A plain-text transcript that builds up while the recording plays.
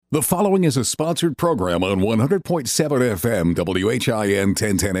The following is a sponsored program on 100.7 FM WHIN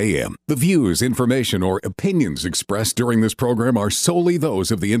 1010 AM. The views, information, or opinions expressed during this program are solely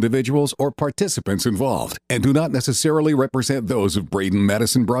those of the individuals or participants involved and do not necessarily represent those of Braden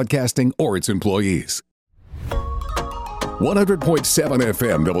Madison Broadcasting or its employees. 100.7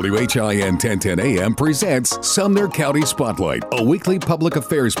 FM WHIN 1010 AM presents Sumner County Spotlight, a weekly public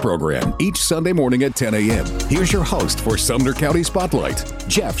affairs program each Sunday morning at 10 a.m. Here's your host for Sumner County Spotlight,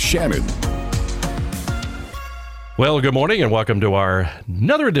 Jeff Shannon. Well, good morning and welcome to our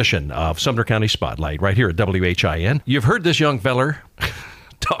another edition of Sumner County Spotlight right here at WHIN. You've heard this young feller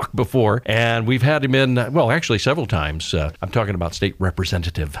talk before, and we've had him in, well, actually several times. I'm talking about State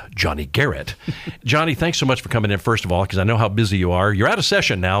Representative Johnny Garrett. Johnny, thanks so much for coming in, first of all, because I know how busy you are. You're out of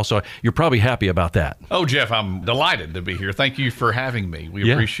session now, so you're probably happy about that. Oh, Jeff, I'm delighted to be here. Thank you for having me.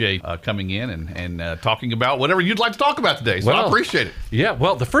 We appreciate coming in and talking about whatever you'd like to talk about today, so I appreciate it. Yeah,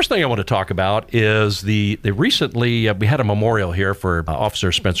 well, the first thing I want to talk about is the recently, we had a memorial here for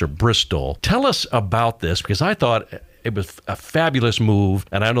Officer Spencer Bristol. Tell us about this, because I thought it was a fabulous move,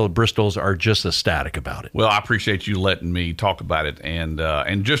 and I know the Bristols are just ecstatic about it. Well, I appreciate you letting me talk about it, and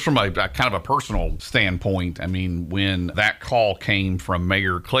just from a kind of a personal standpoint, I mean, when that call came from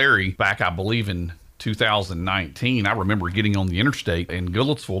Mayor Clary back, I believe, in 2019, I remember getting on the interstate in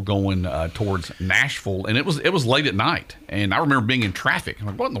Goodlettsville going towards Nashville, and it was late at night, and I remember being in traffic. I'm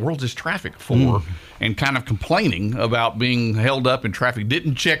like, what in the world is traffic for? And kind of complaining about being held up in traffic.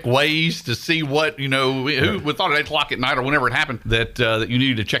 Didn't check Waze to see what, who thought at 8 o'clock at night or whenever it happened that you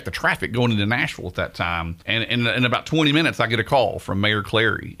needed to check the traffic going into Nashville at that time. And in about 20 minutes, I get a call from Mayor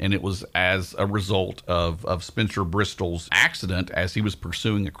Clary, and it was as a result of Spencer Bristol's accident as he was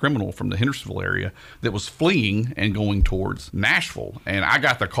pursuing a criminal from the Hendersonville area that was fleeing and going towards Nashville. And I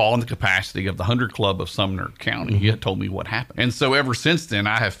got the call in the capacity of the 100 Club of Sumner County. He had told me what happened. And so ever since then,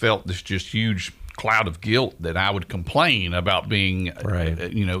 I have felt this just huge cloud of guilt that I would complain about being,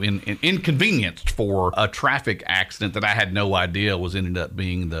 inconvenienced for a traffic accident that I had no idea was ended up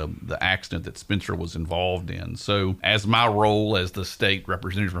being the accident that Spencer was involved in. So as my role as the state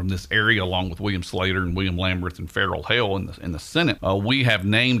representative from this area, along with William Slater and William Lamberth and Farrell Hale in the Senate, we have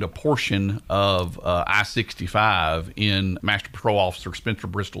named a portion of I-65 in Master Patrol Officer Spencer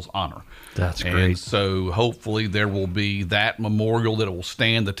Bristol's honor. That's great. And so hopefully there will be that memorial that will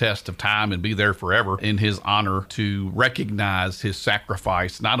stand the test of time and be there forever in his honor to recognize his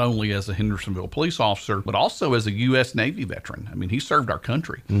sacrifice, not only as a Hendersonville police officer, but also as a U.S. Navy veteran. I mean, he served our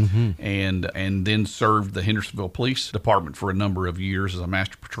country and then served the Hendersonville Police Department for a number of years as a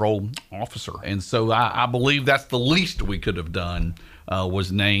Master Patrol officer. And so I believe that's the least we could have done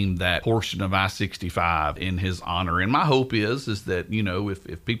was named that portion of I-65 in his honor. And my hope is that,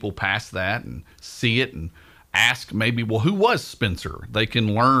 if people pass that and see it and ask maybe, well, who was Spencer? They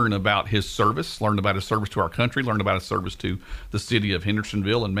can learn about his service, learn about his service to our country, learn about his service to the city of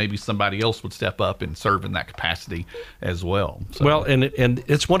Hendersonville, and maybe somebody else would step up and serve in that capacity as well. So. Well, and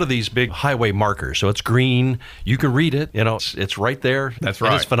it's one of these big highway markers, so it's green. You can read it. It's right there. That's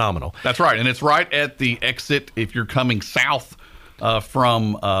right. It's phenomenal. That's right, and it's right at the exit if you're coming south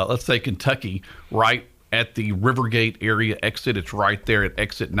from, let's say, Kentucky, right at the Rivergate area exit. It's right there at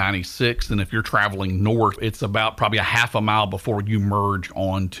exit 96. And if you're traveling north, it's about probably a half a mile before you merge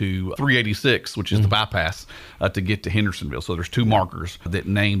onto 386, which is the bypass to get to Hendersonville. So there's two markers that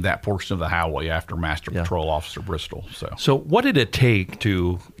name that portion of the highway after Master Patrol Officer Bristol. So what did it take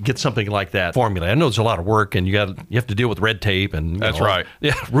to get something like that formulated? I know there's a lot of work, and you have to deal with red tape and that's right.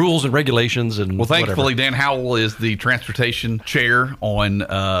 Yeah, rules and regulations and well, thankfully, whatever. Dan Howell is the transportation chair on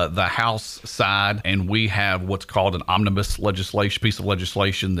the House side, and we have what's called an omnibus piece of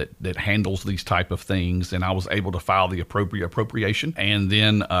legislation that handles these type of things, and I was able to file the appropriation, and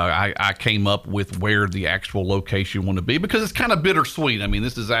then I came up with where the actual location wanted to be, because it's kind of bittersweet. I mean,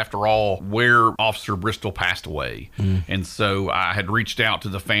 this is, after all, where Officer Bristol passed away, and so I had reached out to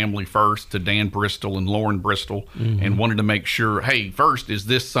the family first, to Dan Bristol and Lauren Bristol, and wanted to make sure, hey, first, is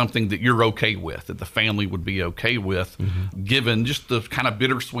this something that you're okay with, that the family would be okay with, given just the kind of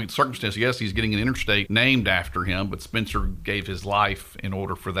bittersweet circumstance? Yes, he's getting an interstate named after him, but Spencer gave his life in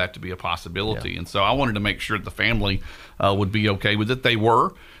order for that to be a possibility. And so I wanted to make sure that the family would be okay with it. They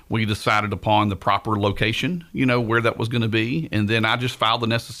were. We decided upon the proper location, where that was going to be. And then I just filed the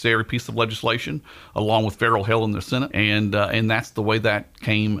necessary piece of legislation along with Farrell Hale in the Senate. And that's the way that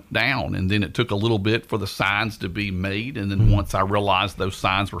came down. And then it took a little bit for the signs to be made. And then once I realized those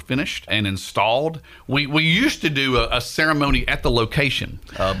signs were finished and installed, we used to do a ceremony at the location.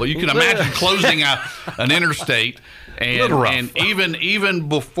 But you can imagine closing an interstate. And even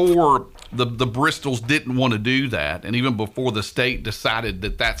before the Bristols didn't want to do that. And even before the state decided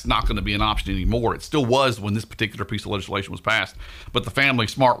that that's not going to be an option anymore, it still was when this particular piece of legislation was passed. But the family,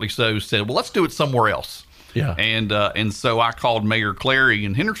 smartly so, said, well, let's do it somewhere else. Yeah. And so I called Mayor Clary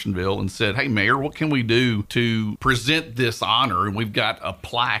in Hendersonville and said, hey, Mayor, what can we do to present this honor? And we've got a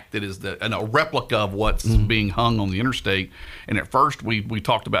plaque that is a replica of what's being hung on the interstate. And at first, we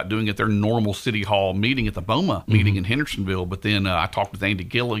talked about doing it at their normal city hall meeting at the BOMA meeting in Hendersonville. But then I talked with Andy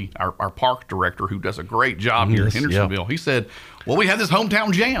Gilley, our park director, who does a great job here in Hendersonville. He said, well, we have this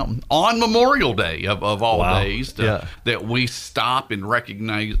hometown jam on Memorial Day of all days that we stop and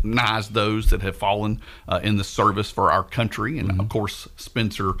recognize those that have fallen in the service for our country. And of course,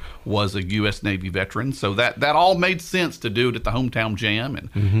 Spencer was a U.S. Navy veteran. So that all made sense to do it at the hometown jam.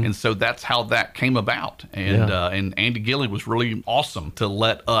 And so that's how that came about. And Andy Gilley was really awesome to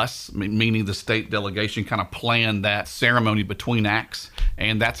let us, meaning the state delegation, kind of plan that ceremony between acts.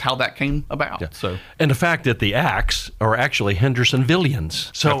 And that's how that came about. Yeah. So, and the fact that the acts are actually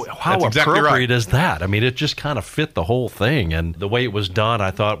Hendersonvillians. So how that's exactly appropriate right. is that? I mean, it just kind of fit the whole thing. And the way it was done, I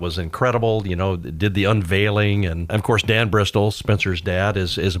thought was incredible. You know, did the unveiling. And of course, Dan Bristol, Spencer's dad,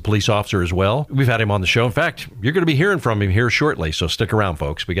 is a police officer as well. We've had him on the show. In fact, you're going to be hearing from him here shortly. So stick around,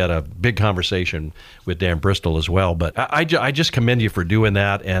 folks. We got a big conversation with Dan Bristol as well. But I just commend you for doing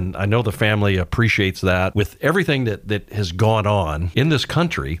that. And I know the family appreciates that. With everything that has gone on in this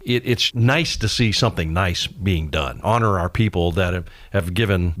country, it's nice to see something nice being done. Honor our people that have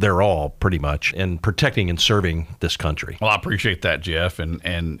given their all, pretty much, in protecting and serving this country. Well, I appreciate that, Jeff.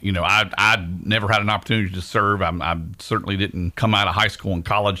 And you know, I never had an opportunity to serve. I certainly didn't come out of high school and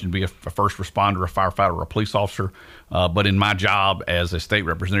college and be a first responder, a firefighter, or a police officer. But in my job as a state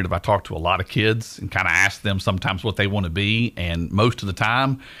representative, I talk to a lot of kids and kind of ask them sometimes what they want to be. And most of the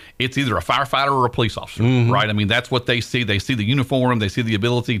time, it's either a firefighter or a police officer, right? I mean, that's what they see. They see the uniform. They see the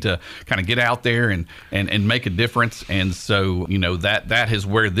ability to kind of get out there and make a difference. And so, you know, that is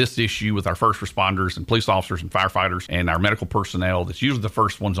where this issue with our first responders and police officers and firefighters and our medical personnel, that's usually the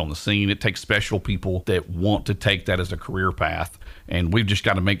first ones on the scene. It takes special people that want to take that as a career path. And we've just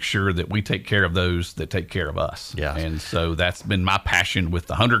got to make sure that we take care of those that take care of us. Yeah. And so that's been my passion with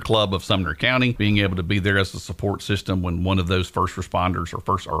the Hunter Club of Sumner County, being able to be there as a support system when one of those first responders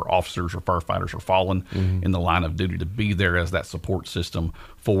or officers or firefighters are fallen in the line of duty, to be there as that support system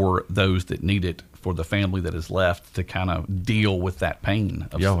for those that need it, for the family that is left to kind of deal with that pain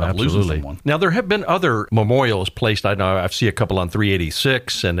of losing someone. Now, there have been other memorials placed. I know I've seen a couple on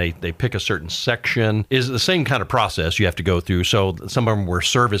 386, and they pick a certain section. Is the same kind of process you have to go through. So some of them were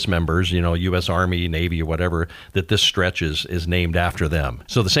service members, you know, U.S. Army, Navy, or whatever, that this stretch is named after them.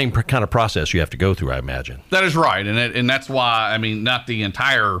 So the same kind of process you have to go through, I imagine. That is right. And that's why, I mean, not the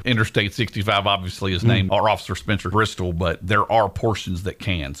entire Interstate 65 obviously is named our Officer Spencer Bristol, but there are portions that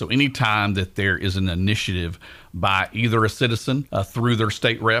can. So anytime that there is an initiative by either a citizen through their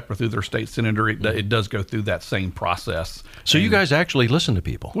state rep or through their state senator, it does go through that same process. So you guys actually listen to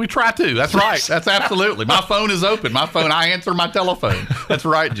people? We try to. That's right. That's absolutely. My phone is open. I answer my telephone. That's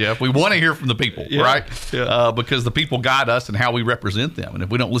right, Jeff. We want to hear from the people, right? Yeah. Because the people guide us and how we represent them. And if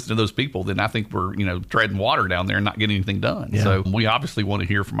we don't listen to those people, then I think we're, you know, treading water down there and not getting anything done. Yeah. So we obviously want to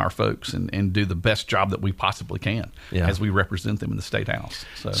hear from our folks and do the best job that we possibly can as we represent them in the State House.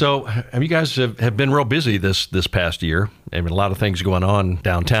 So you guys have been real busy this past year. I mean, a lot of things going on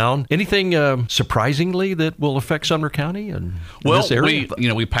downtown. Anything surprisingly that will affect Sumner County and this area?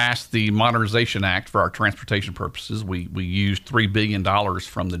 We passed the Modernization Act for our transportation purposes. We used $3 billion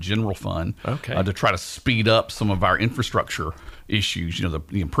from the general fund to try to speed up some of our infrastructure issues. You know,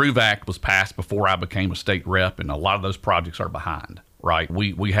 the Improve Act was passed before I became a state rep, and a lot of those projects are behind. Right.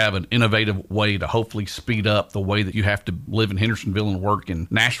 We have an innovative way to hopefully speed up the way that you have to live in Hendersonville and work in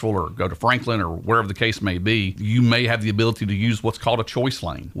Nashville or go to Franklin or wherever the case may be. You may have the ability to use what's called a choice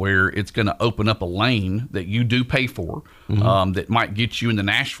lane, where it's going to open up a lane that you do pay for that might get you into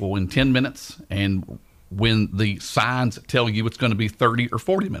Nashville in 10 minutes, and when the signs tell you it's going to be 30 or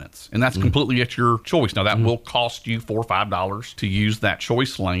 40 minutes. And that's completely at your choice. Now, that will cost you $4 or $5 to use that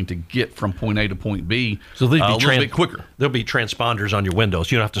choice lane to get from point A to point B a little bit quicker. There'll be transponders on your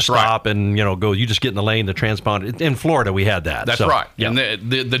windows. You don't have to stop and, you know, go. You just get in the lane, the transponder. In Florida, we had that. That's right. Yeah. And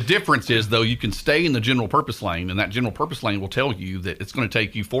the difference is, though, you can stay in the general purpose lane, and that general purpose lane will tell you that it's going to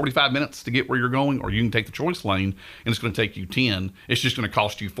take you 45 minutes to get where you're going, or you can take the choice lane, and it's going to take you 10. It's just going to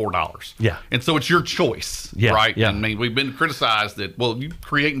cost you $4. Yeah. And so it's your choice. choice, Yeah, right? yeah. I mean, we've been criticized that, well, you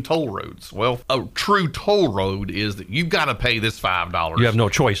creating toll roads. Well, a true toll road is that you've got to pay this $5. You have no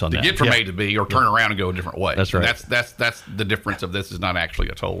choice on to that. get from Yeah. A to B or turn around and go a different way. That's right. And that's the difference of this is not actually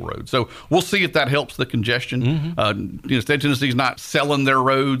a toll road. So we'll see if that helps the congestion. State of Tennessee is not selling their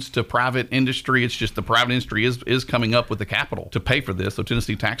roads to private industry. It's just the private industry is coming up with the capital to pay for this. So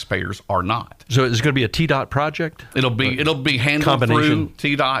Tennessee taxpayers are not. So is it going to be a TDOT project? It'll be handled Combination.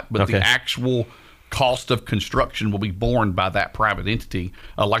 through TDOT, but Okay. the actual cost of construction will be borne by that private entity,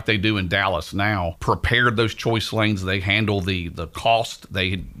 like they do in Dallas now. Prepare those choice lanes. They handle the cost.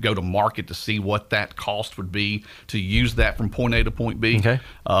 They go to market to see what that cost would be to use that from point A to point B. Okay.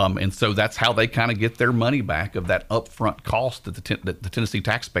 And so that's how they kind of get their money back of that upfront cost that the Tennessee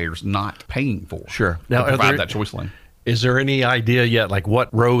taxpayers not paying for. Sure. Now, Now, to are provide there- that choice lane. Is there any idea yet, like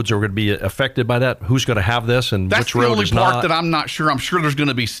what roads are going to be affected by that? Who's going to have this and That's which the road only is part not? that I'm not sure. I'm sure there's going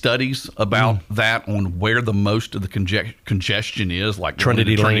to be studies about that on where the most of the congestion is, like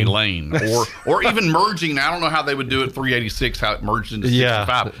Trinity Lane, or even merging. I don't know how they would do it 386, how it merges into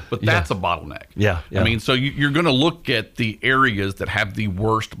 65, but that's a bottleneck. Yeah. I mean, so you're going to look at the areas that have the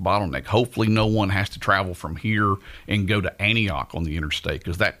worst bottleneck. Hopefully, no one has to travel from here and go to Antioch on the interstate,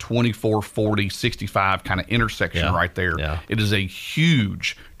 because that 24, 40, 65 kind of intersection right there, it is a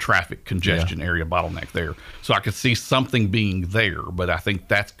huge traffic congestion area bottleneck there. So I could see something being there, but I think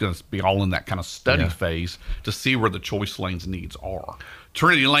that's going to be all in that kind of study phase to see where the choice lanes needs are.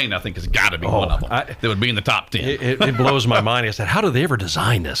 Trinity Lane, I think, has got to be one of them that would be in the top 10. It blows my mind. I said, how do they ever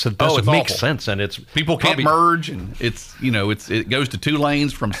design this? It doesn't make awful. sense, and it's People can't merge, and it goes to 2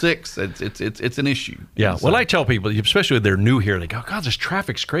 lanes from 6. It's an issue. Yeah. And so- Well, I tell people, especially if they're new here, they go, God, this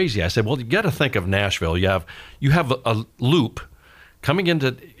traffic's crazy. I said, well, you got to think of Nashville. You have a loop coming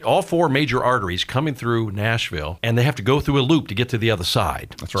into all 4 major arteries coming through Nashville, and they have to go through a loop to get to the other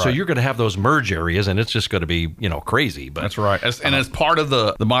side. That's right. So you're going to have those merge areas, and it's just going to be, crazy. But that's right. As part of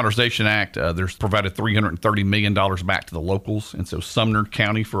the Modernization Act, there's provided $330 million back to the locals. And so Sumner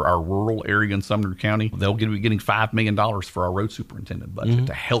County, for our rural area in Sumner County, they'll be getting $5 million for our road superintendent budget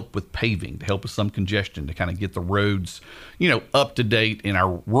to help with paving, to help with some congestion, to kind of get the roads, up to date in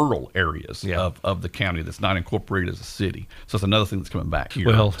our rural areas of the county that's not incorporated as a city. So it's another thing that's coming back here.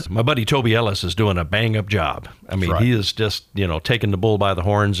 Well, my buddy Toby Ellis is doing a bang-up job. I mean, he is just, taking the bull by the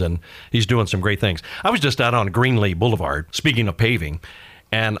horns, and he's doing some great things. I was just out on Greenlee Boulevard, speaking of paving,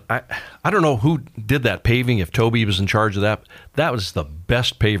 and I don't know who did that paving, if Toby was in charge of that. That was the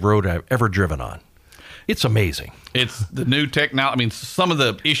best paved road I've ever driven on. It's amazing. It's the new technology. I mean, some of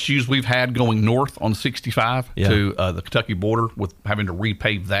the issues we've had going north on 65 to the Kentucky border with having to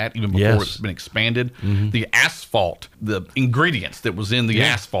repave that even before it's been expanded. The asphalt, the ingredients that was in the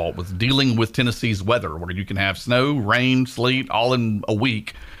asphalt was dealing with Tennessee's weather, where you can have snow, rain, sleet, all in a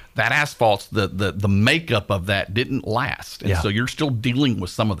week. That asphalt's the makeup of that didn't last. And so you're still dealing with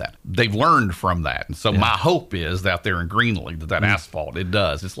some of that. They've learned from that. And so my hope is that there in Greenlee, that asphalt, it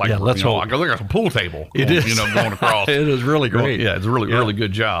does. It's like, let's hope. I go there, a pool table. It is. Going across. It is really great. Yeah, it's a really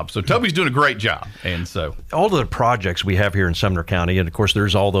good job. So Toby's doing a great job. And so all of the projects we have here in Sumner County, and of course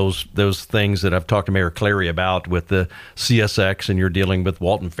there's all those things that I've talked to Mayor Clary about with the CSX, and you're dealing with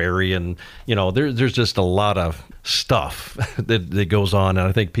Walton Ferry, and there's just a lot of stuff that goes on, and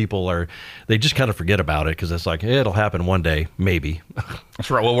I think people they just kind of forget about it, because it's like, it'll happen one day, maybe.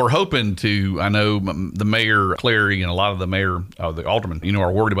 That's right. Well, we're hoping to. I know the Mayor Clary and a lot of the aldermen,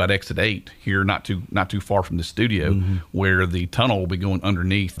 are worried about Exit 8 here, not too far from the studio, where the tunnel will be going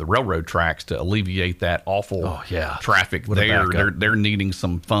underneath the railroad tracks to alleviate that awful traffic there. They're needing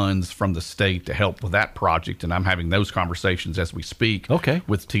some funds from the state to help with that project, and I'm having those conversations as we speak.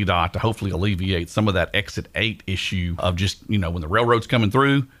 With TDOT to hopefully alleviate some of that Exit 8 issue of just when the railroad's coming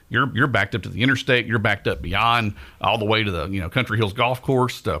through. You're backed up to the interstate. You're backed up beyond, all the way to the Country Hills Golf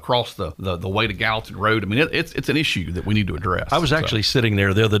Course, to across the way to Gallatin Road. I mean, it's an issue that we need to address. I was actually sitting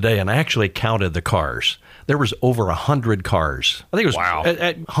there the other day, and I actually counted the cars. There was over 100 cars. I think it was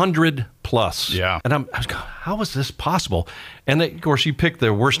at 100 plus. Yeah. And I was going, how is this possible? And of course, you pick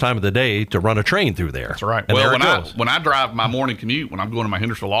the worst time of the day to run a train through there. That's right. And well, when I drive my morning commute, when I'm going to my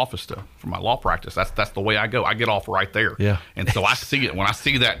Hendersonville office for my law practice, that's the way I go. I get off right there. Yeah. And so I see it. When I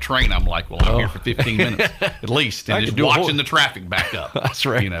see that train, I'm like, well, I'm here for 15 minutes at least, and just watching the traffic back up. That's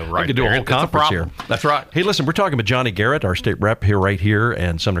right. Right. I could do a whole conference here. That's right. Hey, listen, we're talking with Johnny Garrett, our state rep right here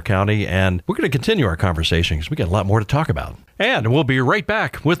in Sumner County, and we're going to continue our conversation because we got a lot more to talk about. And we'll be right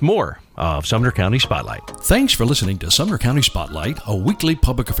back with more of Sumner County Spotlight. Thanks for listening to Sumner County Spotlight, a weekly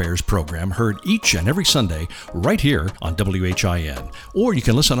public affairs program heard each and every Sunday right here on WHIN. Or you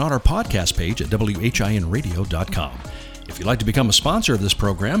can listen on our podcast page at WHINradio.com. If you'd like to become a sponsor of this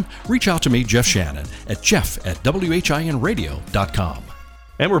program, reach out to me, Jeff Shannon, at jeff@whinradio.com.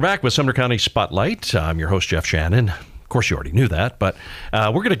 And we're back with Sumner County Spotlight. I'm your host, Jeff Shannon. Of course, you already knew that, but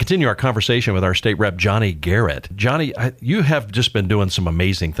we're going to continue our conversation with our state rep, Johnny Garrett. Johnny, you have just been doing some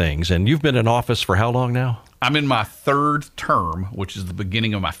amazing things, and you've been in office for how long now? I'm in my third term, which is the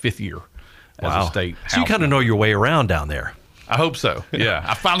beginning of my fifth year as a state house. So you kind of know your way around down there. I hope so. Yeah.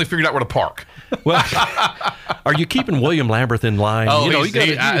 I finally figured out where to park. Well, are you keeping William Lamberth in line? Oh,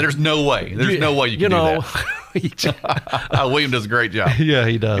 there's no way. There's no way you can do that. William does a great job. Yeah,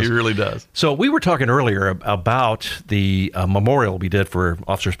 he does. He really does. So we were talking earlier about the memorial we did for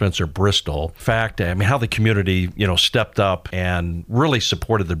Officer Spencer Bristol. In fact, I mean, how the community, stepped up and really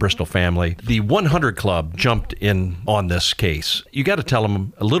supported the Bristol family. The 100 Club jumped in on this case. You got to tell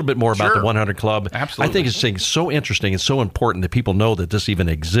them a little bit more about the 100 Club. Absolutely. I think it's so interesting and so important that people know that this even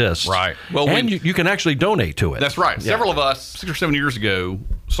exists. Right. Well, and you can actually donate to it. That's right. Yeah. Several of us, 6 or 7 years ago,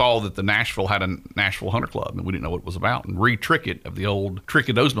 saw that the Nashville had a Nashville Hunter Club, and we didn't know what it was about. And Reed Trickett of the old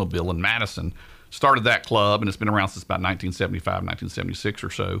Trickett Oldsmobile in Madison started that club, and it's been around since about 1975, 1976 or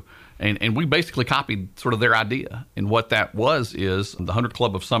so. And we basically copied sort of their idea. And what that was is the Hunter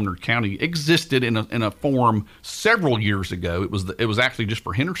Club of Sumner County existed in a form several years ago. It was actually just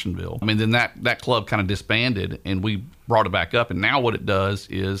for Hendersonville. I mean, then that club kind of disbanded, and we brought it back up. And now what it does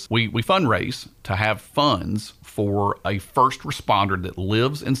is we fundraise to have funds for a first responder that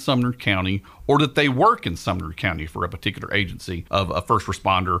lives in Sumner County or that they work in Sumner County for a particular agency of a first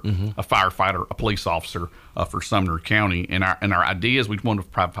responder, a firefighter, a police officer for Sumner County. And our idea is we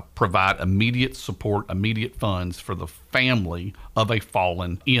want to provide immediate support, immediate funds for the family of a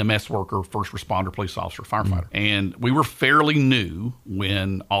fallen EMS worker, first responder, police officer, firefighter. And we were fairly new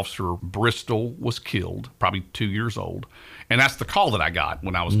when Officer Bristol was killed, probably 2 years old. And that's the call that I got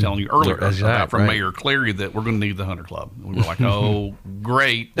when I was telling you earlier from Mayor Cleary that we're going to need the Hunter Club. And we were like, oh,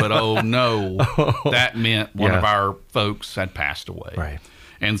 great, but oh no, that meant one of our folks had passed away. Right.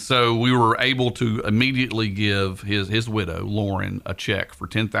 And so we were able to immediately give his widow, Lauren, a check for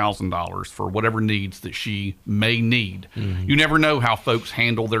 $10,000 for whatever needs that she may need. Mm-hmm. You never know how folks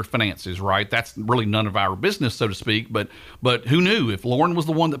handle their finances, right? That's really none of our business, so to speak. But who knew if Lauren was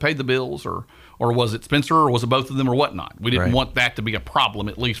the one that paid the bills, or was it Spencer, or was it both of them, or whatnot? We didn't want that to be a problem,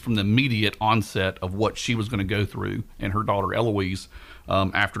 at least from the immediate onset of what she was going to go through and her daughter Eloise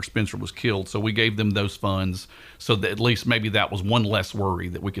after Spencer was killed. So we gave them those funds so that at least maybe that was one less worry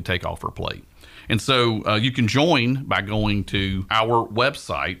that we could take off her plate. And so you can join by going to our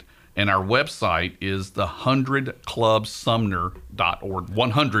website, and our website is the 100clubsumner.org.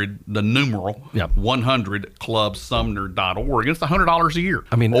 100, the numeral, 100clubsumner.org. And it's $100 a year.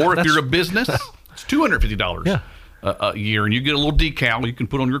 I mean, or if you're a business, it's $250 a year. And you get a little decal you can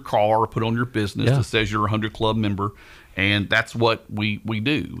put on your car or put on your business that says you're a 100 Club member. And that's what we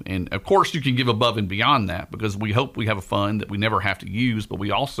do. And of course, you can give above and beyond that, because we hope we have a fund that we never have to use, but we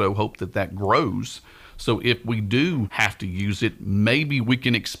also hope that grows. So if we do have to use it, maybe we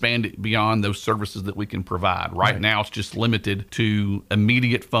can expand it beyond those services that we can provide. Right now, it's just limited to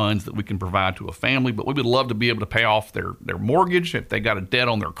immediate funds that we can provide to a family, but we would love to be able to pay off their mortgage if they got a debt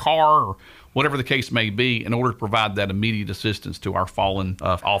on their car, or whatever the case may be, in order to provide that immediate assistance to our fallen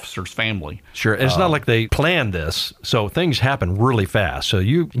officer's family. Sure. It's not like they planned this, so things happen really fast. So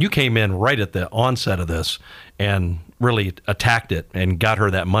you came in right at the onset of this and really attacked it and got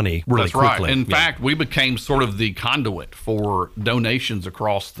her that money really quickly. That's right. In fact, we became sort of the conduit for donations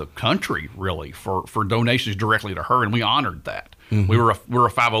across the country, really, for donations directly to her, and we honored that. Mm-hmm. We're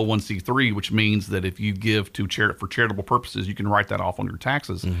a 501c3, which means that if you give for charitable purposes, you can write that off on your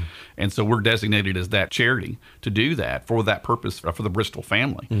taxes. Mm-hmm. And so we're designated as that charity to do that for that purpose for the Bristol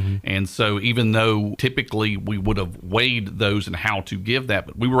family. Mm-hmm. And so even though typically we would have weighed those and how to give that,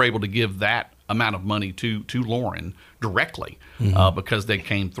 but we were able to give that amount of money to Lauren directly because they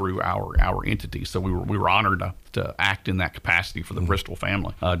came through our entity. So we were honored to act in that capacity for the Bristol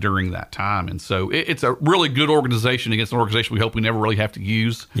family during that time. And so it's a really good organization against an organization we hope we never really have to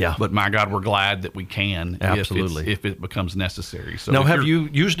use. Yeah. But my God, we're glad that we can. Absolutely. If it becomes necessary. So now, have you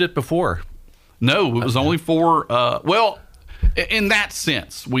used it before? No, it was only for in that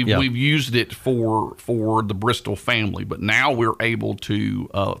sense, we've used it for the Bristol family, but now we're able to,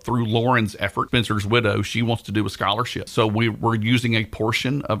 through Lauren's effort, Spencer's widow, she wants to do a scholarship. So we're using a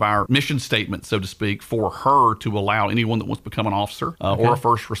portion of our mission statement, so to speak, for her to allow anyone that wants to become an officer or a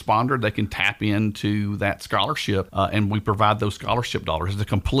first responder, they can tap into that scholarship, and we provide those scholarship dollars. It's a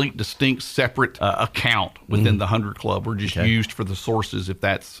complete, distinct, separate account within the 100 Club. We're just used for the sources if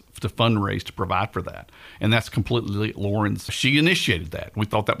that's to fundraise to provide for that. And that's completely Lauren's she initiated that. We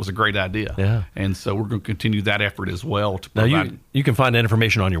thought that was a great idea. Yeah. And so we're going to continue that effort as well. To Now, provide. you can find that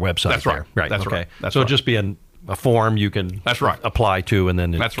information on your website. That's right. There. Right. That's okay. right. That's so right. it'll just be a form you can apply to, and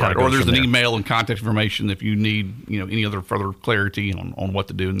then that's right. Or there's an email and contact information if you need any other further clarity on what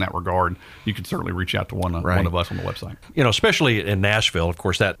to do in that regard. You can certainly reach out to one of us on the website. Especially in Nashville, of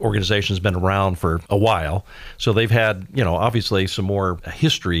course, that organization's been around for a while, so they've had obviously some more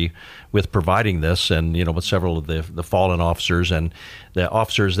history with providing this, and with several of the fallen officers and the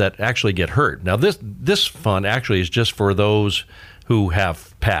officers that actually get hurt. Now this fund actually is just for those who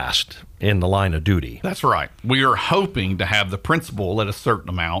have passed in the line of duty. That's right. We are hoping to have the principal at a certain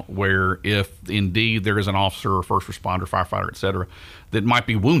amount where if indeed there is an officer or first responder, firefighter, et cetera, that might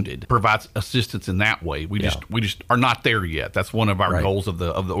be wounded, provides assistance in that way. We just are not there yet. That's one of our goals of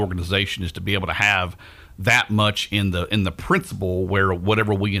the organization, is to be able to have that much in the principal where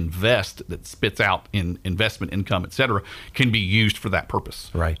whatever we invest that spits out in investment income, et cetera, can be used for that purpose.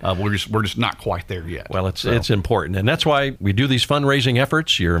 Right. We're just not quite there yet. Well, it's important, and that's why we do these fundraising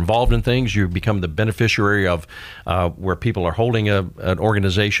efforts. You're involved in things. You become the beneficiary of where people are holding an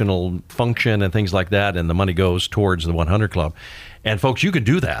organizational function and things like that, and the money goes towards the 100 Club. And folks, you can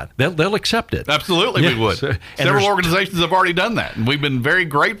do that. They'll accept it. Absolutely, we would. Several organizations have already done that, and we've been very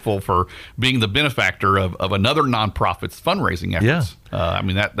grateful for being the benefactor of another nonprofit's fundraising efforts. Yeah.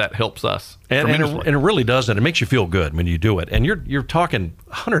 That helps us. And it really does, and it makes you feel good when you do it. And you're talking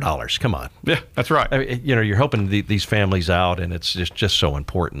 $100. Come on. Yeah, that's right. I mean, you're helping these families out, and it's just so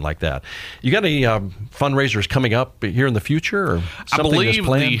important like that. You got any fundraisers coming up here in the future, or something I believe that's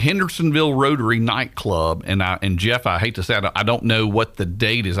planned? the Hendersonville Rotary nightclub, and Jeff, I hate to say I don't know what the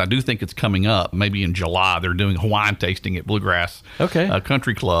date is. I do think it's coming up, maybe in July. They're doing Hawaiian tasting at Bluegrass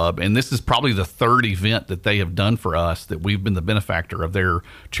Country Club, and this is probably the third event that they have done for us that we've been the benefactor of their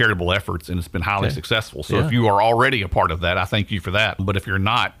charitable efforts, and it's been highly successful. So if you are already a part of that, I thank you for that. But if you're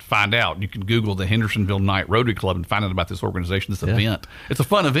not, find out. You can Google the Hendersonville Night Rotary Club and find out about this organization, this event. It's a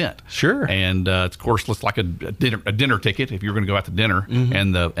fun event. Sure. And it's, of course, looks like a dinner ticket if you're going to go out to dinner,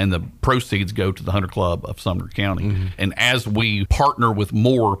 and the proceeds go to the 100 Club of Sumner County. And as we partner with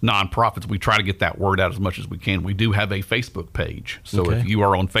more nonprofits, we try to get that word out as much as we can. We do have a Facebook page. So if you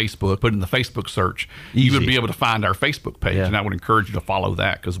are on Facebook, put in the Facebook search, you would be able to find our Facebook page. And I would encourage you to follow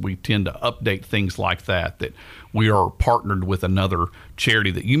that, because we tend to update things like that we are partnered with another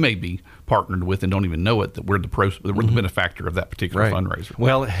charity that you may be partnered with and don't even know it, that we're the benefactor of that particular fundraiser.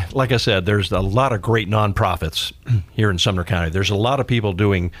 Well, like I said, there's a lot of great nonprofits here in Sumner County. There's a lot of people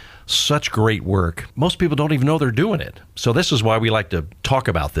doing such great work. Most people don't even know they're doing it. So this is why we like to talk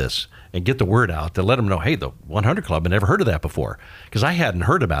about this and get the word out to let them know, hey, the 100 Club, I never heard of that before. Because I hadn't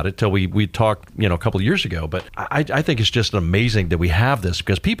heard about it till we talked a couple of years ago. But I think it's just amazing that we have this,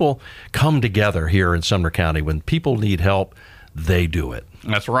 because people come together here in Sumner County. When people need help, they do it.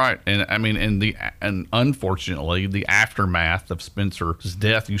 That's right. And I mean, and unfortunately, the aftermath of Spencer's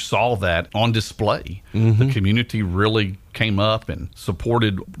death, you saw that on display. The community really came up and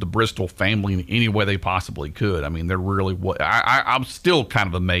supported the Bristol family in any way they possibly could. I mean, they're really I'm still kind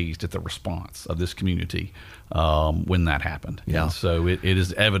of amazed at the response of this community when that happened. Yeah. And so it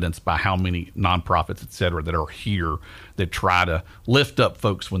is evidenced by how many nonprofits, et cetera, that are here that try to lift up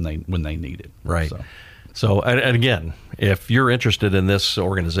folks when they need it. Right. So, and again, if you're interested in this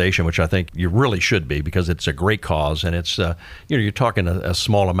organization, which I think you really should be, because it's a great cause, and it's you're talking a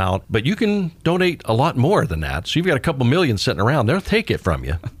small amount, but you can donate a lot more than that. So you've got a couple million sitting around. They'll take it from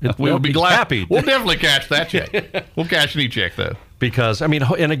you. We'll be glad. Happy. We'll definitely cash that check. We'll cash any check, though. Because, I mean,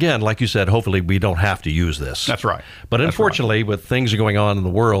 and again, like you said, hopefully we don't have to use this. That's right. But unfortunately, with things going on in the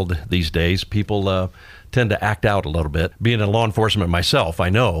world these days, people tend to act out a little bit. Being in law enforcement myself, I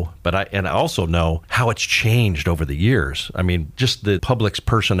know, but I also know how it's changed over the years. I mean, just the public's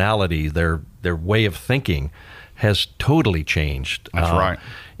personality, their way of thinking has totally changed. That's right.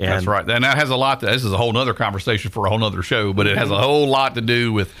 That's right. And that has a lot this is a whole other conversation for a whole other show, but it has a whole lot to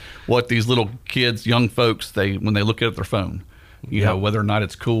do with what these little kids, young folks, when they look at their phone. You know, whether or not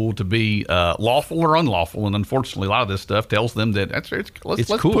it's cool to be lawful or unlawful. And unfortunately, a lot of this stuff tells them that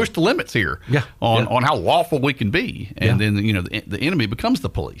let's cool. Push the limits here on how lawful we can be. And then, the enemy becomes the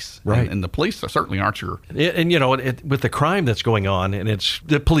police. Right. And the police certainly aren't your... And, with the crime that's going on, and it's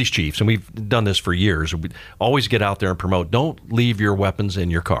the police chiefs, and we've done this for years, we always get out there and promote, don't leave your weapons in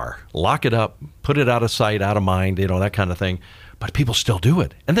your car. Lock it up, put it out of sight, out of mind, that kind of thing. But people still do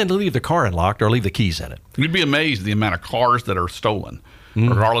it. And then they leave the car unlocked or leave the keys in it. You'd be amazed at the amount of cars that are stolen,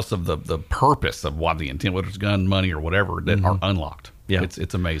 regardless of the purpose of why the intent, whether it's gun, money, or whatever, that are unlocked. Yeah.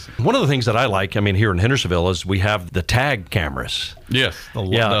 It's amazing. One of the things that I like, here in Hendersonville, is we have the tag cameras. Yes, the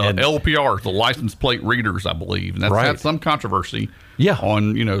LPRs, the license plate readers, I believe, and that's had some controversy.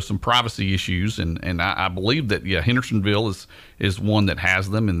 On some privacy issues, and I believe that Hendersonville is one that has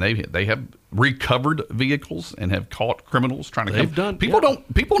them, and they have recovered vehicles and have caught criminals trying to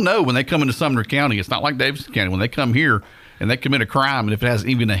people know when they come into Sumner County. It's not like Davidson County. When they come here and they commit a crime, and if it has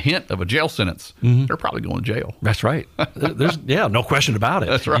even a hint of a jail sentence, they're probably going to jail. That's right. There's no question about it.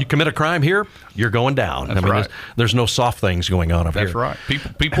 That's right. You commit a crime here, you're going down. That's right. There's no soft things going on over here. That's right.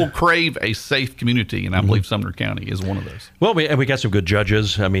 People crave a safe community, and I believe Sumner County is one of those. Well, we got some good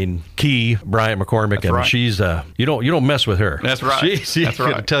judges. Key, Bryant McCormick, and she's you don't mess with her. That's right. She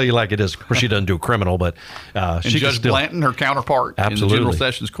can tell you like it is. Of course, she doesn't do criminal, but she Judge Blanton, her counterpart in the General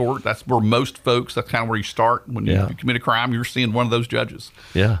Sessions Court. That's where most folks. That's kind of where you start when you commit a crime. You're seeing one of those judges.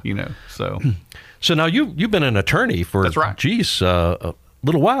 Yeah. So now you've been an attorney for a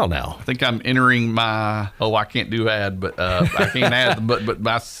little while now. I think I'm entering my I can't do ad, but I can't add, but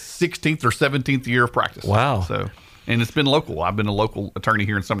my 16th or 17th year of practice. Wow. And it's been local. I've been a local attorney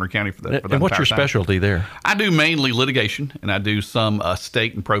here in Sumner County for that. And what's your specialty there? I do mainly litigation, and I do some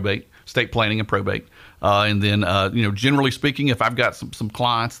state planning and probate. And then, generally speaking, if I've got some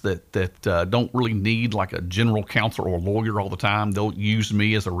clients that don't really need like a general counsel or lawyer all the time, they'll use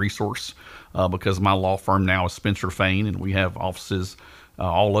me as a resource because my law firm now is Spencer Fain, and we have offices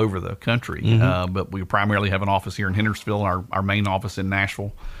all over the country. But we primarily have an office here in Hendersonville, our main office in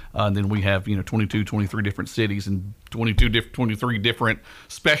Nashville. And then we have 22, 23 different cities and 23 different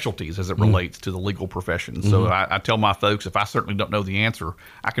specialties as it relates to the legal profession. So I tell my folks, if I certainly don't know the answer,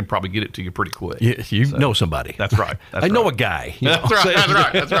 I can probably get it to you pretty quick. You know somebody. That's right. I know a guy.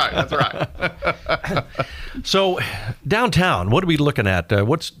 That's right. So downtown, what are we looking at?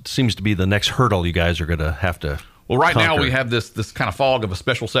 What seems to be the next hurdle you guys are going to have to Well, right conquer? now we have this kind of fog of a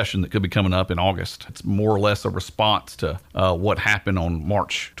special session that could be coming up in August. It's more or less a response to what happened on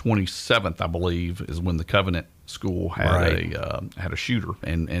March 27th, I believe, is when the Covenant School had a shooter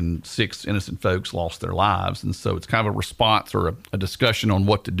and 6 innocent folks lost their lives. And so it's kind of a response or a discussion on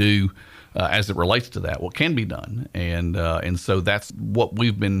what to do as it relates to that, what can be done. And so that's what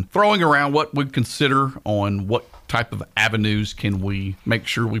we've been throwing around, what we consider on what type of avenues can we make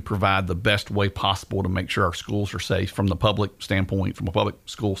sure we provide the best way possible to make sure our schools are safe from the public standpoint, from a public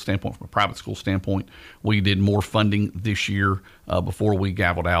school standpoint, from a private school standpoint. We did more funding this year before we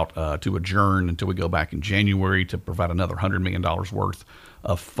gavelled out to adjourn until we go back in January to provide another $100 million worth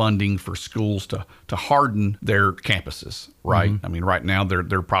of funding for schools to harden their campuses, right? I mean, right now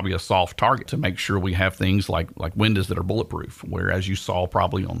they're probably a soft target to make sure we have things like windows that are bulletproof, where, as you saw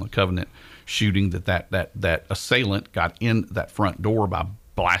probably on the Covenant shooting, that assailant got in that front door by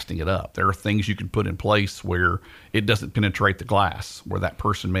blasting it up. There are things you can put in place where it doesn't penetrate the glass, where that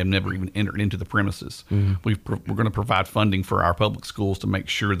person may have never even entered into the premises. We're going to provide funding for our public schools to make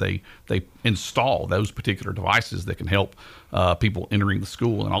sure they install those particular devices that can help people entering the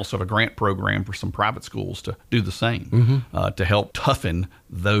school, and also have a grant program for some private schools to do the same to help toughen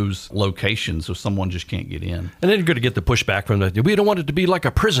those locations so someone just can't get in. And then you're going to get the pushback from we don't want it to be like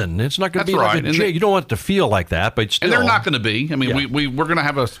a prison. It's not going to be like a jail. You don't want it to feel like that, but still. And they're not going to be. I mean, we're going to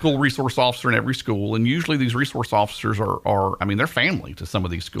have a school resource officer in every school, and usually these resource officers are they're family to some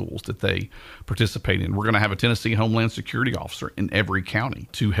of these schools that they participate in. We're going to have a Tennessee Homeland Security officer in every county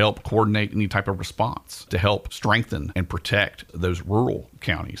to help coordinate any type of response, to help strengthen and protect those rural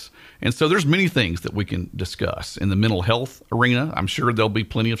counties. And so there's many things that we can discuss. In the mental health arena, I'm sure there'll be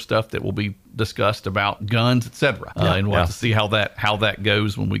plenty of stuff that will be discussed about guns, etc. And we'll have to see how that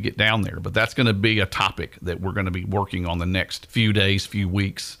goes when we get down there. But that's going to be a topic that we're going to be working on the next few days, few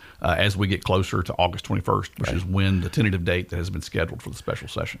weeks, as we get closer to August 21st, which is when the tentative date that has been scheduled for the special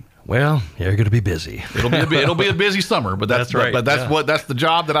session. Well, you're going to be busy. It'll be a busy summer, but that's right. But that's the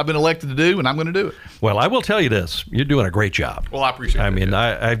job that I've been elected to do, and I'm going to do it. Well, I will tell you this: you're doing a great job. Well, I appreciate it. I mean,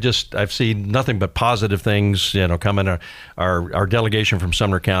 I've seen nothing but positive things. Coming. Our delegation from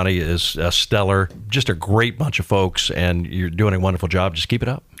Sumner County is stellar. Just a great bunch of folks, and you're doing a wonderful job. Just keep it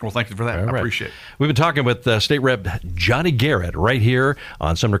up. Well, thank you for that. I appreciate it. We've been talking with State Rep Johnny Garrett right here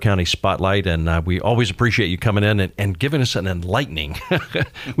on Sumner County Spotlight, and we always appreciate you coming in and giving us an enlightening.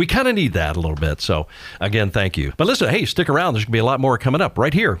 We kind of need that a little bit. So, again, thank you. But listen, hey, stick around. There's going to be a lot more coming up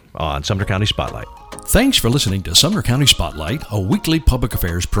right here on Sumner County Spotlight. Thanks for listening to Sumner County Spotlight, a weekly public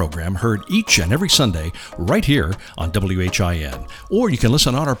affairs program heard each and every Sunday right here on WHIN. Or you can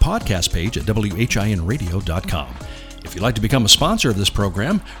listen on our podcast page at WHINradio.com. If you'd like to become a sponsor of this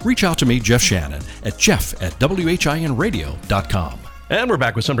program, reach out to me, Jeff Shannon, at jeff@WHINradio.com. And we're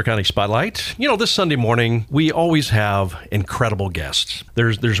back with Sumter County Spotlight. You know, this Sunday morning, we always have incredible guests.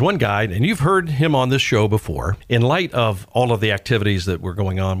 There's one guy, and you've heard him on this show before. In light of all of the activities that were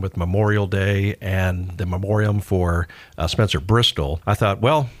going on with Memorial Day and the memoriam for Spencer Bristol, I thought,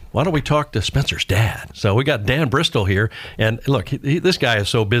 well, why don't we talk to Spencer's dad? So we got Dan Bristol here. And look, this guy is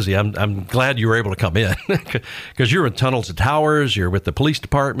so busy. I'm glad you were able to come in because you're in Tunnels and Towers. You're with the police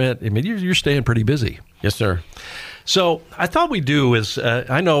department. I mean, you're staying pretty busy. Yes, sir. So I thought we'd do is,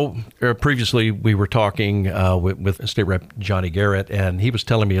 I know previously we were talking with State Rep Johnny Garrett, and he was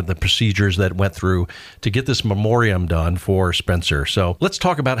telling me of the procedures that went through to get this memoriam done for Spencer. So let's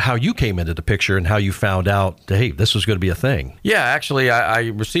talk about how you came into the picture and how you found out, hey, this was going to be a thing. Yeah, actually, I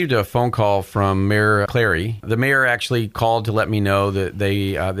received a phone call from Mayor Clary. The mayor actually called to let me know that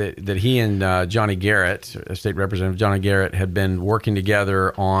that he and Johnny Garrett, State Representative Johnny Garrett, had been working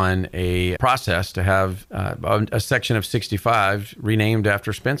together on a process to have a section of 65 renamed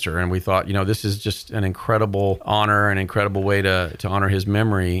after Spencer. And we thought, this is just an incredible honor, an incredible way to honor his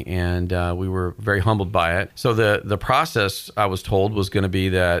memory. And we were very humbled by it. So the process, I was told, was going to be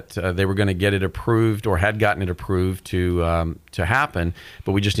that they were going to get it approved or had gotten it approved to happen.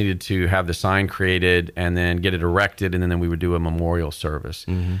 But we just needed to have the sign created and then get it erected. And then we would do a memorial service.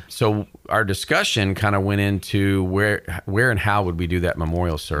 Mm-hmm. So our discussion kind of went into where and how would we do that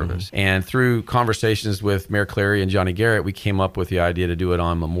memorial service. Mm-hmm. And through conversations with Mayor Clary and Johnny Garrett, we came up with the idea to do it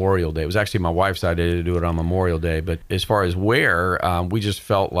on Memorial Day. It was actually my wife's idea to do it on Memorial Day, but as far as where, we just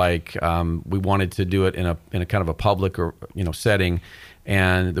felt like we wanted to do it in a kind of a public or setting,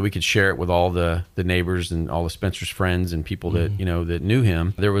 and that we could share it with all the neighbors and all of Spencer's friends and people that that knew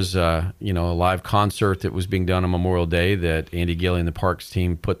him. There was a live concert that was being done on Memorial Day that Andy Gilley and the Parks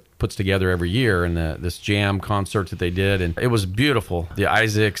team puts together every year, and this jam concert that they did, and it was beautiful. The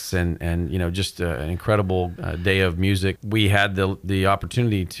Isaacs and just an incredible day of music. We had the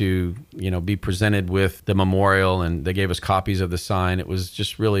opportunity to be presented with the memorial, and they gave us copies of the sign. It was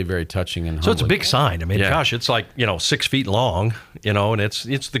just really very touching and humbling. So it's a big sign. I mean, gosh, it's like 6 feet long, and it's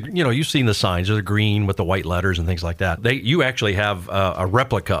the you've seen the signs. They're green with the white letters and things like that. You actually have a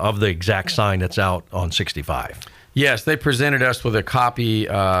replica of the exact sign that's out on 65. Yes, they presented us with a copy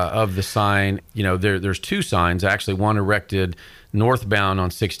of the sign. There's two signs, actually, one erected northbound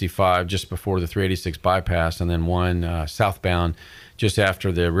on 65 just before the 386 bypass, and then one southbound just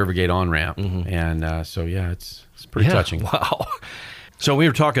after the Rivergate on-ramp. Mm-hmm. And it's pretty touching. Wow. So we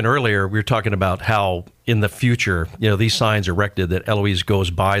were talking earlier, about how in the future, these signs erected that Eloise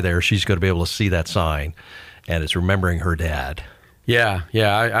goes by there, she's going to be able to see that sign, and it's remembering her dad. Yeah.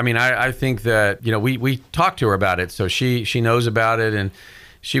 I think that we talked to her about it, so she knows about it, and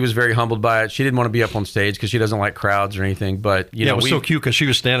she was very humbled by it. She didn't want to be up on stage because she doesn't like crowds or anything. But it was so cute because she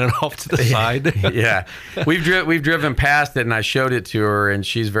was standing off to the side. Yeah, we've driven past it, and I showed it to her, and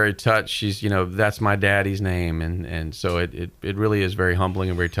she's very touched. She's that's my daddy's name, and so it really is very humbling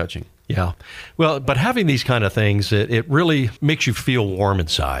and very touching. Yeah, well, but having these kind of things, it really makes you feel warm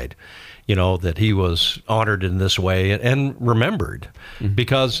inside. That he was honored in this way and remembered. Mm-hmm.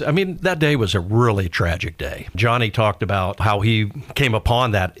 Because, that day was a really tragic day. Johnny talked about how he came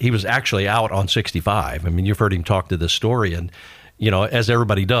upon that. He was actually out on 65. You've heard him talk to this story. And, as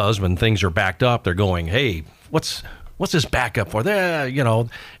everybody does, when things are backed up, they're going, hey, what's this backup for?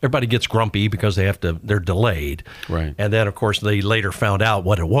 Everybody gets grumpy because they're delayed. Right. And then, of course, they later found out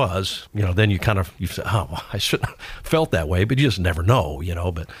what it was. Then you say, oh, I shouldn't have felt that way, but you just never know,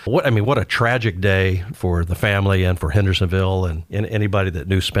 But what a tragic day for the family and for Hendersonville and anybody that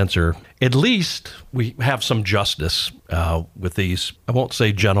knew Spencer. At least we have some justice with these, I won't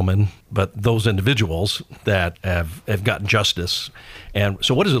say gentlemen, but those individuals that have gotten justice. And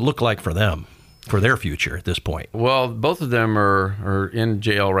so what does it look like for them? For their future at this point? Well, both of them are in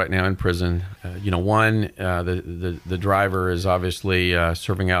jail right now, in prison. One, the driver is obviously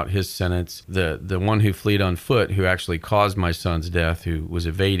serving out his sentence. The one who fled on foot, who actually caused my son's death, who was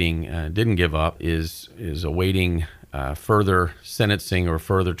evading, didn't give up, is awaiting further sentencing or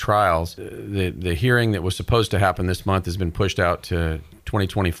further trials. The hearing that was supposed to happen this month has been pushed out to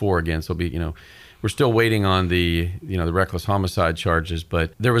 2024 again. So we're still waiting on the reckless homicide charges,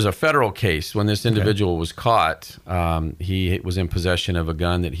 but there was a federal case when this individual was caught. He was in possession of a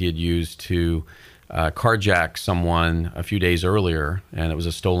gun that he had used to carjack someone a few days earlier, and it was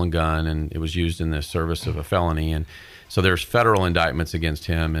a stolen gun, and it was used in the service of a felony. And So there's federal indictments against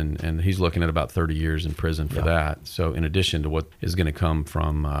him, and he's looking at about 30 years in prison for that. So in addition to what is going to come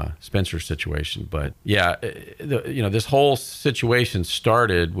from Spencer's situation. But yeah, this whole situation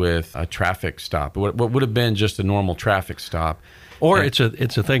started with a traffic stop. What would have been just a normal traffic stop. Or it's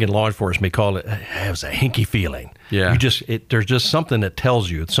a thing in law enforcement. We call it has a hinky feeling. Yeah. There's just something that tells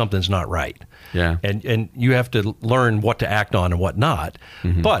you something's not right. Yeah. And you have to learn what to act on and what not.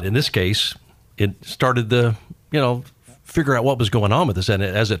 Mm-hmm. But in this case, it started figure out what was going on with this. And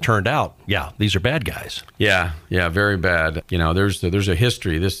as it turned out, these are bad guys. Yeah, very bad. There's a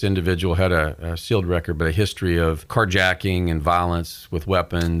history. This individual had a sealed record, but a history of carjacking and violence with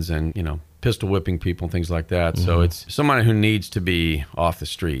weapons and, pistol whipping people and things like that. Mm-hmm. So it's someone who needs to be off the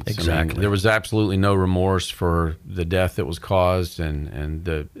streets. Exactly. There was absolutely no remorse for the death that was caused, and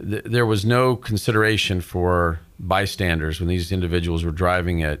there was no consideration for bystanders when these individuals were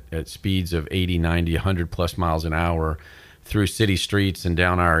driving at speeds of 80, 90, 100 plus miles an hour through city streets and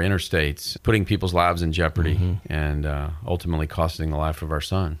down our interstates, putting people's lives in jeopardy and ultimately costing the life of our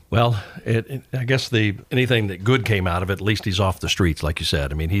son. Well, I guess anything that good came out of it, at least he's off the streets, like you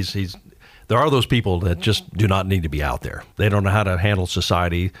said. I mean, there are those people that just do not need to be out there. They don't know how to handle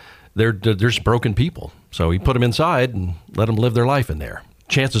society. They're just broken people. So he put them inside and let them live their life in there.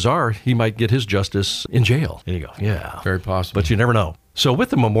 Chances are he might get his justice in jail. There you go. Yeah. Very possible. But you never know. So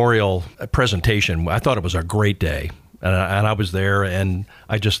with the memorial presentation, I thought it was a great day. And I was there, and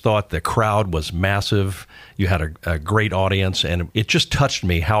I just thought the crowd was massive. You had a great audience, and it just touched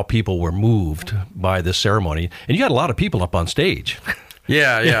me how people were moved by this ceremony. And you had a lot of people up on stage.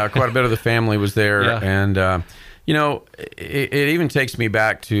 Yeah, quite a bit of the family was there. Yeah. And, it even takes me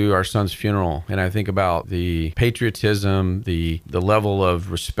back to our son's funeral. And I think about the patriotism, the level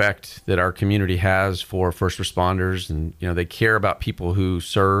of respect that our community has for first responders. And, they care about people who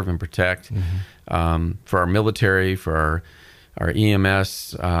serve and protect. Mm-hmm. For our military, for our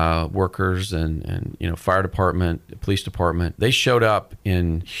EMS workers and fire department, police department. They showed up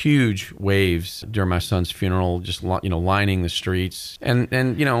in huge waves during my son's funeral, just lining the streets. And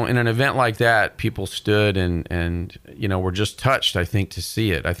in an event like that, people stood and were just touched, I think, to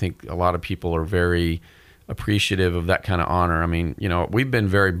see it. I think a lot of people are very appreciative of that kind of honor. I mean, we've been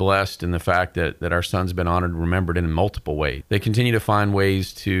very blessed in the fact that our son's been honored and remembered in multiple ways. They continue to find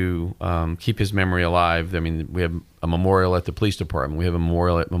ways to keep his memory alive. I mean, we have a memorial at the police department. We have a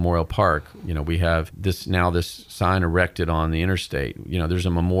memorial at Memorial Park. We have this sign erected on the interstate. There's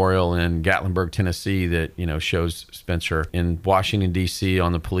a memorial in Gatlinburg, Tennessee that, shows Spencer. In Washington, D.C.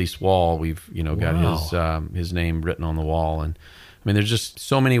 on the police wall, we've, got his name written on the wall. And I mean, there's just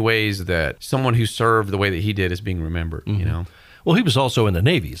so many ways that someone who served the way that he did is being remembered, Well, he was also in the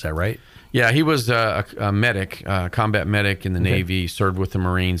Navy, is that right? Yeah, he was a medic, combat medic in the Navy, served with the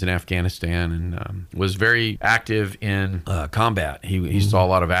Marines in Afghanistan, and was very active in combat. He saw a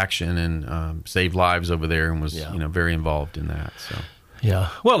lot of action and saved lives over there and was, very involved in that. So. Yeah.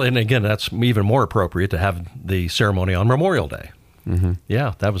 Well, and again, that's even more appropriate to have the ceremony on Memorial Day. Mm-hmm.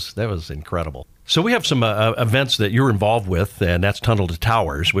 Yeah, that was incredible. So we have some events that you're involved with, and that's Tunnel to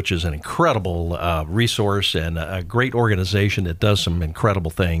Towers, which is an incredible resource and a great organization that does some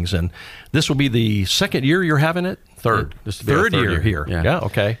incredible things. And this will be the second year you're having it? Third. This will be third year here. Yeah,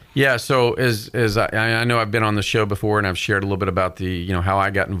 okay. Yeah, so as I know I've been on the show before, and I've shared a little bit about the how I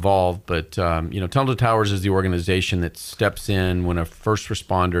got involved, but Tunnel to Towers is the organization that steps in when a first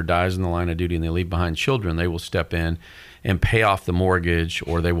responder dies in the line of duty and they leave behind children. They will step in and pay off the mortgage,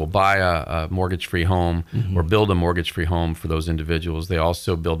 or they will buy a mortgage-free home or build a mortgage-free home for those individuals. They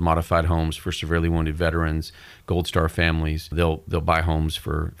also build modified homes for severely wounded veterans, Gold Star families. They'll buy homes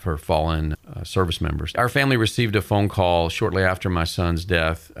for fallen service members. Our family received a phone call shortly after my son's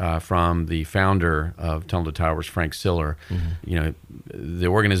death from the founder of Tunnel to Towers, Frank Siller. Mm-hmm. The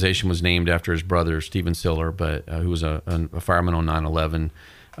organization was named after his brother, Stephen Siller, but who was a fireman on 9/11.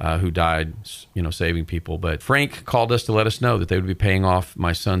 Who died, saving people. But Frank called us to let us know that they would be paying off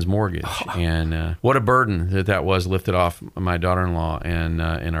my son's mortgage. And what a burden that was lifted off my daughter-in-law and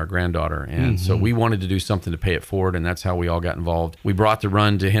our granddaughter. And so we wanted to do something to pay it forward, and that's how we all got involved. We brought the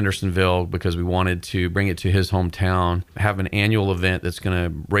run to Hendersonville because we wanted to bring it to his hometown, have an annual event that's going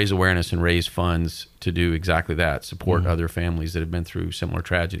to raise awareness and raise funds to do exactly that, support other families that have been through similar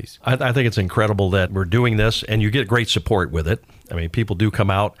tragedies. I think it's incredible that we're doing this, and you get great support with it. I mean, people do come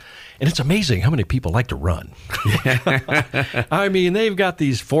out, and it's amazing how many people like to run. I mean, they've got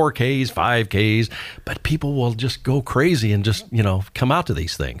these 4Ks, 5Ks, but people will just go crazy and just, come out to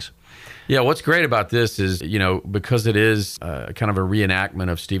these things. Yeah, what's great about this is, because it is kind of a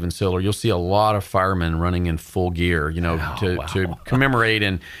reenactment of Stephen Siller, you'll see a lot of firemen running in full gear, to commemorate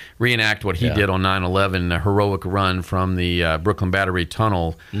and reenact what he did on 9/11, a heroic run from the Brooklyn Battery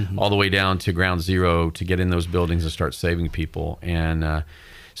Tunnel all the way down to Ground Zero to get in those buildings and start saving people. And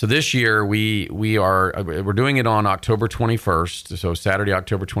so this year we're doing it on October 21st, so Saturday,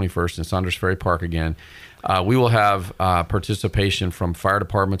 October 21st in Saunders Ferry Park again. We will have participation from fire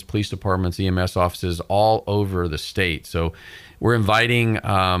departments, police departments, EMS offices all over the state. So we're inviting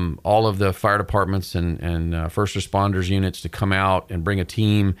all of the fire departments and first responders units to come out and bring a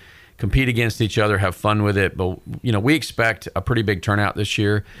team, compete against each other, have fun with it. But, we expect a pretty big turnout this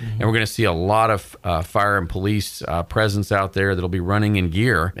year, and we're going to see a lot of fire and police presence out there that'll be running in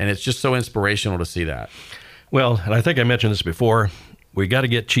gear. And it's just so inspirational to see that. Well, and I think I mentioned this before, we got to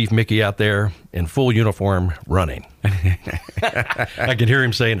get Chief Mickey out there in full uniform running. I can hear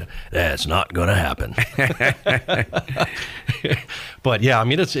him saying, that's not going to happen. But yeah, I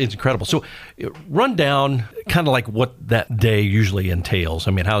mean, it's incredible. So run down kind of like what that day usually entails.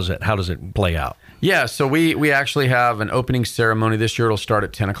 I mean, how does it play out? Yeah, so we actually have an opening ceremony. This year it'll start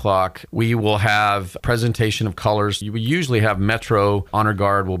at 10 o'clock. We will have presentation of colors. We usually have Metro Honor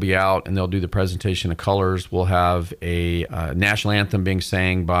Guard will be out, and they'll do the presentation of colors. We'll have a national anthem being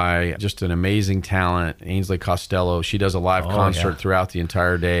sang by just an amazing talent, Ainsley Costello. She does a live concert throughout the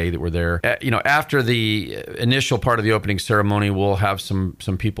entire day that we're there. After the initial part of the opening ceremony, we'll have some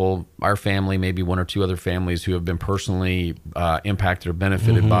people, our family, maybe one or two other families who have been personally impacted or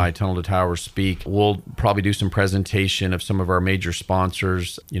benefited by Tunnel to Towers speak. We'll probably do some presentation of some of our major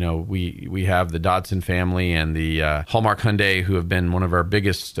sponsors. We have the Dodson family and the Hallmark Hyundai, who have been one of our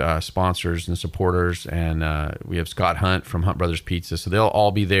biggest sponsors and supporters. And we have Scott Hunt from Hunt Brothers Pizza. So they'll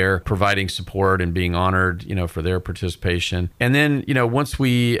all be there providing support and being honored, for their participation. And then, once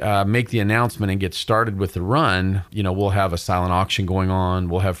we make the announcement and get started with the run, we'll have a silent auction going on.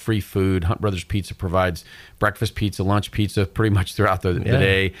 We'll have free food. Hunt Brothers Pizza provides breakfast pizza, lunch pizza, pretty much throughout the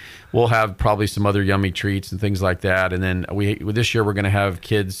day. We'll have probably some other yummy treats and things like that. And then this year we're going to have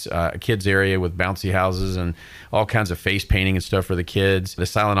a kids area with bouncy houses and all kinds of face painting and stuff for the kids. The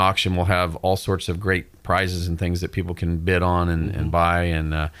silent auction will have all sorts of great prizes and things that people can bid on and buy.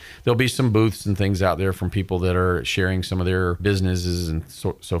 And there'll be some booths and things out there from people that are sharing some of their businesses and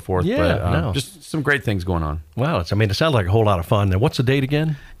so forth. Just some great things going on. Wow. It sounds like a whole lot of fun. Now, what's the date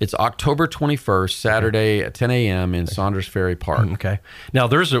again? It's October 21st, Saturday at 10 a.m. in Saunders Ferry Park. Okay. Now,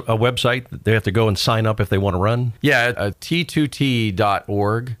 there's a website that they have to go and sign up if they want to run? Yeah,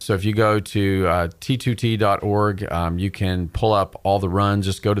 t2t.org. So if you go to t2t.org, you can pull up all the runs.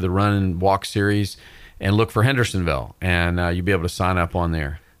 Just go to the Run and Walk series and look for Hendersonville, and you'll be able to sign up on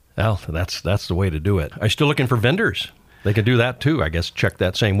there. Well, that's the way to do it. Are you still looking for vendors? They can do that too, I guess. Check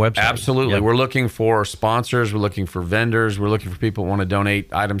that same website. Absolutely. Yep. We're looking for sponsors. We're looking for vendors. We're looking for people who want to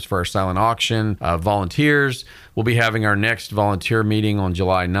donate items for our silent auction, volunteers. We'll be having our next volunteer meeting on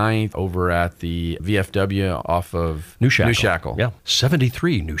July 9th over at the VFW off of New Shackle. Yeah,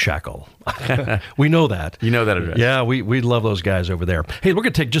 73 New Shackle. We know that. You know that address. Yeah, we love those guys over there. Hey, we're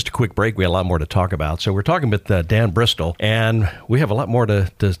going to take just a quick break. We have a lot more to talk about. So we're talking with Dan Bristol, and we have a lot more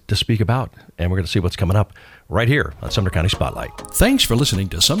to speak about, and we're going to see what's coming up right here on Sumner County Spotlight. Thanks for listening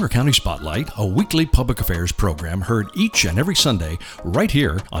to Sumner County Spotlight, a weekly public affairs program heard each and every Sunday right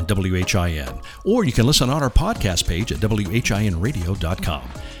here on WHIN. Or you can listen on our podcast page at WHINradio.com.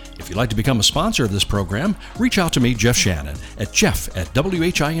 If you'd like to become a sponsor of this program, reach out to me, Jeff Shannon, at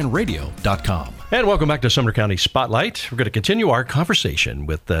jeff@WHINradio.com. And welcome back to Sumner County Spotlight. We're going to continue our conversation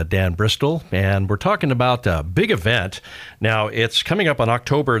with Dan Bristol, and we're talking about a big event. Now, it's coming up on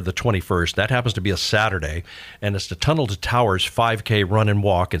October the 21st. That happens to be a Saturday, and it's the Tunnel to Towers 5K Run and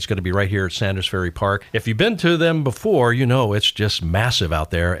Walk. It's going to be right here at Saunders Ferry Park. If you've been to them before, you know it's just massive out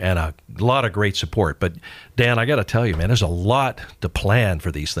there and a lot of great support. But, Dan, I got to tell you, man, there's a lot to plan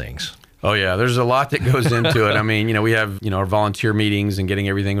for these things. Oh, yeah. There's a lot that goes into it. I mean, we have, our volunteer meetings and getting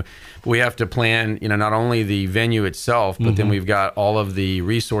everything. We have to plan, not only the venue itself, but then we've got all of the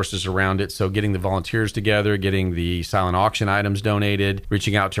resources around it. So getting the volunteers together, getting the silent auction items donated,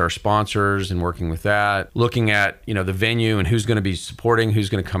 reaching out to our sponsors and working with that, looking at, the venue and who's going to be supporting, who's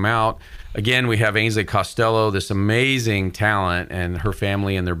going to come out. Again, we have Ainsley Costello, this amazing talent, and her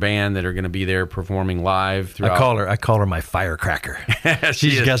family and their band that are going to be there performing live throughout. I call her my firecracker.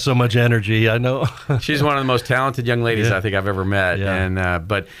 She's got so much energy, I know. She's one of the most talented young ladies I think I've ever met. Yeah. And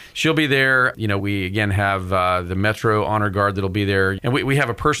but she'll be there. We again have the Metro Honor Guard that'll be there, and we have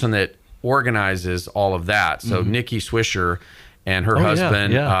a person that organizes all of that. So Nikki Swisher and her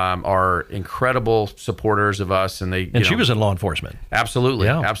husband are incredible supporters of us, and she was in law enforcement. Absolutely.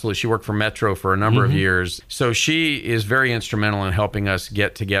 She worked for Metro for a number of years, so she is very instrumental in helping us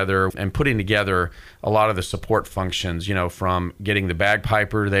get together and putting together a lot of the support functions, from getting the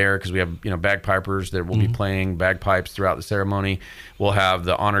bagpiper there, because we have bagpipers that will be playing bagpipes throughout the ceremony. We'll have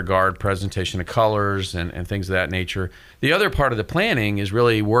the honor guard presentation of colors and things of that nature. The other part of the planning is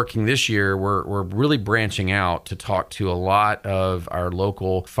really working this year. We're really branching out to talk to a lot of our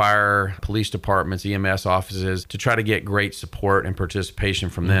local fire, police departments, EMS offices to try to get great support and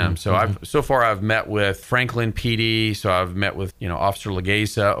participation from them. So I've met with Franklin PD. So I've met with Officer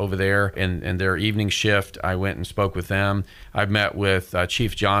Legesa over there in their evening shift. I went and spoke with them. I've met with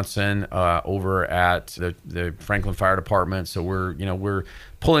Chief Johnson over at the Franklin Fire Department. So we're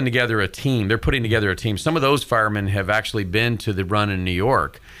pulling together a team. They're putting together a team. Some of those firemen have actually been to the run in New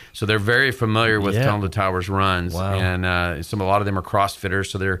York, so they're very familiar with Tunnel to Towers runs. Wow. And a lot of them are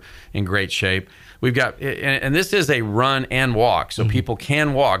CrossFitters, so they're in great shape. We've got, and this is a run and walk, so people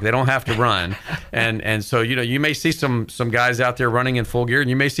can walk. They don't have to run. and so, you may see some guys out there running in full gear, and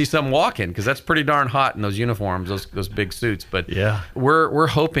you may see some walking, because that's pretty darn hot in those uniforms, those big suits. But we're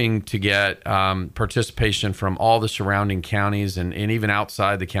hoping to get participation from all the surrounding counties and even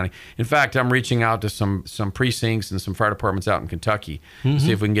outside the county. In fact, I'm reaching out to some precincts and some fire departments out in Kentucky to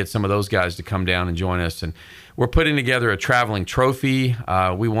see if we can get some of those guys to come down and join us. And we're putting together a traveling trophy.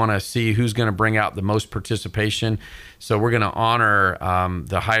 We want to see who's going to bring out the most participation. So we're going to honor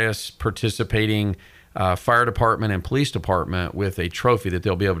the highest participating fire department and police department with a trophy that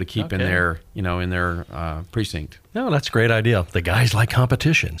they'll be able to keep in their precinct. No, that's a great idea. The guys like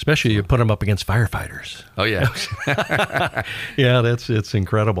competition, especially you put them up against firefighters. Oh yeah. It's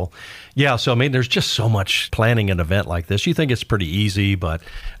incredible. Yeah, so there's just so much planning an event like this. You think it's pretty easy, but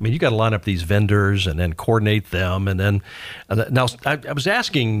you got to line up these vendors and then coordinate them, and then now I was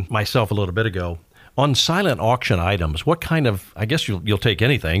asking myself a little bit ago, on silent auction items, what kind of, I guess you'll take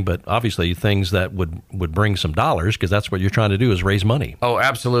anything, but obviously things that would bring some dollars, because that's what you're trying to do, is raise money. Oh,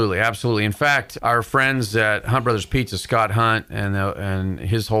 absolutely. Absolutely. In fact, our friends at Hunt Brothers Pizza, Scott Hunt and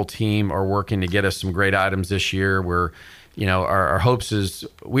his whole team are working to get us some great items this year. We're, our hopes is,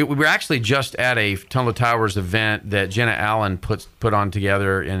 we were actually just at a Tunnel to Towers event that Jenna Allen put on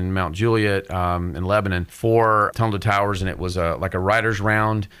together in Mount Juliet in Lebanon for Tunnel to Towers, and it was like a writer's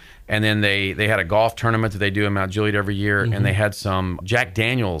round. And then they had a golf tournament that they do in Mount Juliet every year, and they had some Jack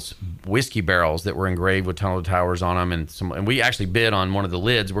Daniels whiskey barrels that were engraved with Tunnel to Towers on them, and we actually bid on one of the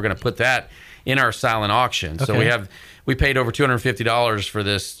lids. We're going to put that in our silent auction. Okay. So we paid over $250 for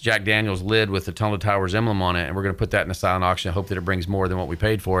this Jack Daniels lid with the Tunnel to Towers emblem on it, and we're going to put that in a silent auction. I hope that it brings more than what we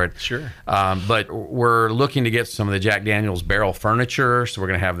paid for it. Sure. But we're looking to get some of the Jack Daniels barrel furniture, so we're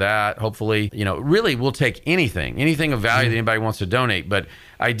going to have that. Hopefully, really, we'll take anything of value that anybody wants to donate, but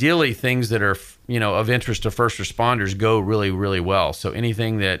ideally things that are of interest to first responders go really, really well. So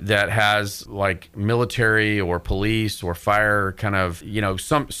anything that has like military or police or fire kind of,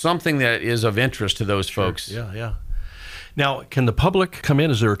 something that is of interest to those folks. Yeah. Now, can the public come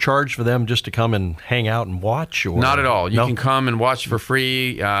in? Is there a charge for them just to come and hang out and watch? Or not at all. You can come and watch for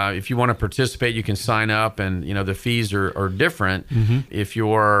free. If you want to participate, you can sign up, and the fees are different. If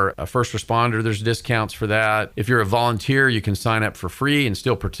you're a first responder, there's discounts for that. If you're a volunteer, you can sign up for free and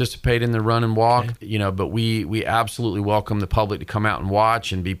still participate in the run and walk. Okay. But we absolutely welcome the public to come out and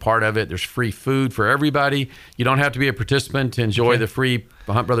watch and be part of it. There's free food for everybody. You don't have to be a participant to enjoy the free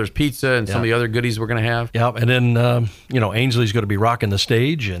Hunt Brothers Pizza and some of the other goodies we're going to have. Yeah, and then Ainsley's going to be rocking the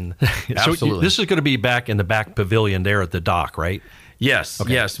stage, and absolutely. So this is going to be back in the back pavilion there at the dock, right? Yes,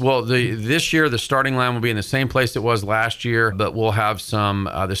 okay. Yes. Well, this year the starting line will be in the same place it was last year, but we'll have some.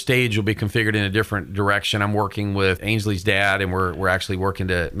 The stage will be configured in a different direction. I'm working with Ainsley's dad, and we're actually working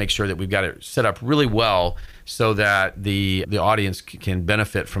to make sure that we've got it set up really well, so that the audience can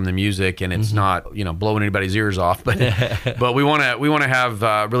benefit from the music, and it's not blowing anybody's ears off. But but we want to have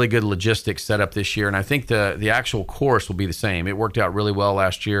really good logistics set up this year, and I think the actual course will be the same. It worked out really well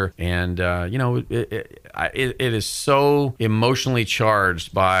last year, and it is so emotionally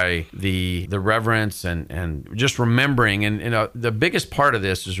charged by the reverence and just remembering, and the biggest part of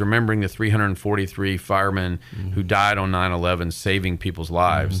this is remembering the 343 firemen who died on 9/11, saving people's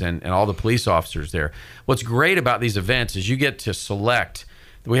lives, and all the police officers there. What's great about these events is you get to select.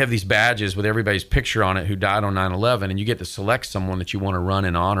 We have these badges with everybody's picture on it who died on 9/11, and you get to select someone that you want to run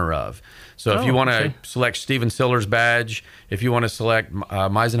in honor of. So if you want to select Steven Siller's badge, if you want to select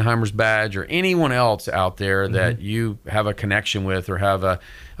Meisenheimer's badge, or anyone else out there that you have a connection with or have a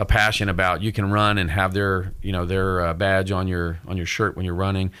a passion about. You can run and have their badge on your shirt when you're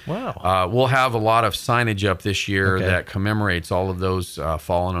running. Wow. We'll have a lot of signage up this year that commemorates all of those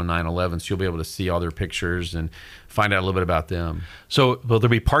fallen on 9/11. So you'll be able to see all their pictures and find out a little bit about them. So will there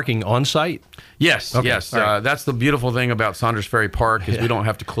be parking on site? Yes, Okay. yes. All right. That's the beautiful thing about Saunders Ferry Park is we don't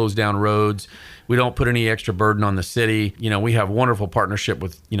have to close down roads. We don't put any extra burden on the city. We have wonderful partnership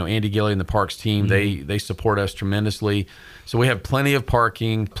with, Andy Gilley and the Parks team. They support us tremendously. So we have plenty of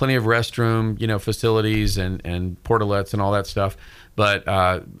parking, plenty of restroom, facilities and portalets and all that stuff. But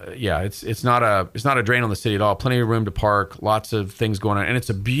it's not a drain on the city at all. Plenty of room to park, lots of things going on, and it's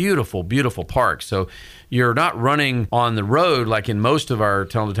a beautiful, beautiful park. So you're not running on the road like in most of our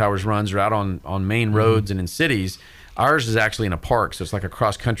Tunnel to Towers runs, or out on main roads and in cities. Ours is actually in a park, so it's like a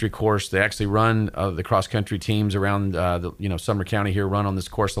cross-country course. They actually run the cross-country teams around Sumner County here run on this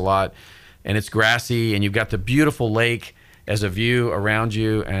course a lot, and it's grassy, and you've got the beautiful lake as a view around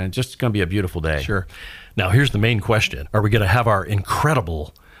you, and it's just going to be a beautiful day. Sure. Now, here's the main question. Are we going to have our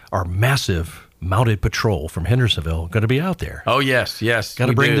massive mounted patrol from Hendersonville going to be out there? Oh, yes. Got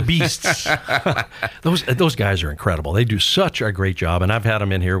to bring the beasts. Those guys are incredible. They do such a great job, and I've had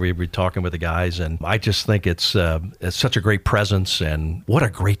them in here. We've been talking with the guys, and I just think it's such a great presence, and what a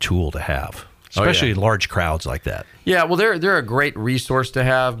great tool to have, especially large crowds like that. Yeah, well, they're a great resource to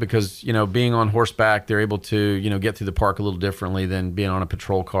have because, being on horseback, they're able to, get through the park a little differently than being on a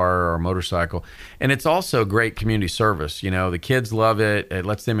patrol car or a motorcycle. And it's also great community service. The kids love it. It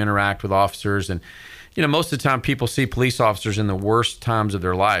lets them interact with officers. And, most of the time people see police officers in the worst times of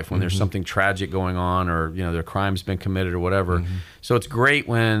their life when there's something tragic going on or, their crime's been committed or whatever. So it's great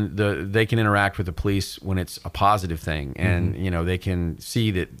when they can interact with the police when it's a positive thing. And, they can see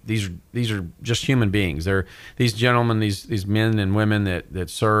that these are just human beings. These gentlemen, these men and women that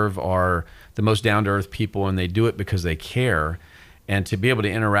serve are the most down-to-earth people, and they do it because they care. And to be able to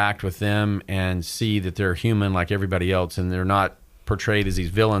interact with them and see that they're human like everybody else, and they're not portrayed as these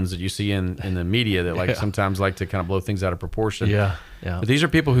villains that you see in the media that sometimes like to kind of blow things out of proportion. Yeah. But these are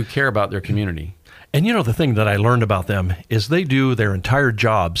people who care about their community. And the thing that I learned about them is they do their entire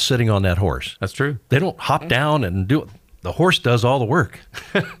job sitting on that horse. That's true. They don't hop down and do it. The horse does all the work.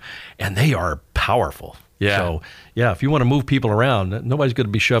 And they are powerful. Yeah. So, if you want to move people around, nobody's going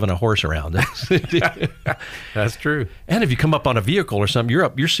to be shoving a horse around. That's true. And if you come up on a vehicle or something,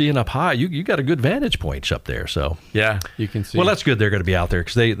 you're seeing up high. You got a good vantage points up there. So you can see. Well, that's good. They're going to be out there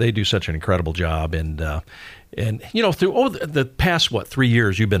because they do such an incredible job. And through the past 3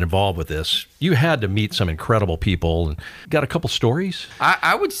 years you've been involved with this, you had to meet some incredible people. And got a couple stories.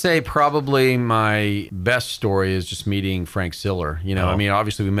 I would say probably my best story is just meeting Frank Siller.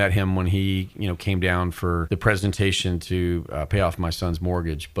 Obviously we met him when he came down for the presentation to pay off my son's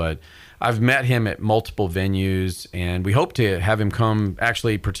mortgage, but I've met him at multiple venues, and we hope to have him come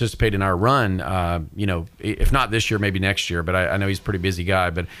actually participate in our run. If not this year, maybe next year. But I know he's a pretty busy guy.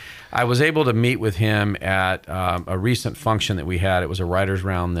 But I was able to meet with him at a recent function that we had. It was a writers'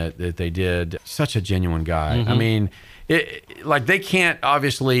 round that they did. Such a genuine guy. I mean, they can't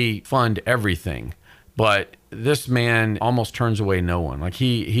obviously fund everything, but this man almost turns away no one.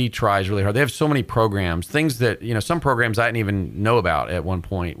 He tries really hard. They have so many programs, things that, some programs I didn't even know about at one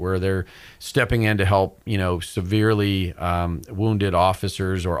point, where they're stepping in to help, severely wounded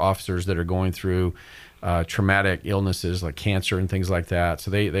officers or officers that are going through traumatic illnesses like cancer and things like that. So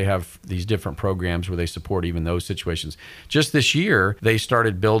they have these different programs where they support even those situations. Just this year, they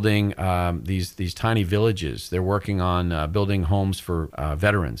started building these tiny villages. They're working on building homes for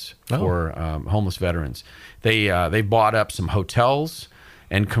veterans, for homeless veterans. They bought up some hotels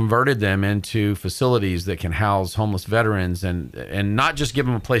and converted them into facilities that can house homeless veterans and not just give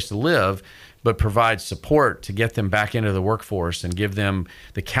them a place to live, but provide support to get them back into the workforce and give them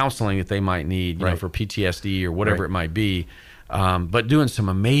the counseling that they might need, for PTSD or whatever it might be, but doing some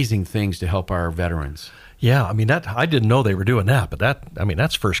amazing things to help our veterans. Yeah, I mean, I didn't know they were doing that, but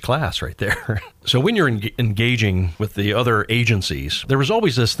that's first class right there. So when you're engaging with the other agencies, there was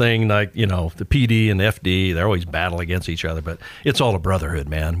always this thing like, the PD and the FD, they're always battling against each other, but it's all a brotherhood,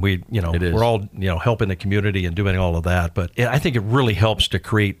 man. We're all, helping the community and doing all of that. But I think it really helps to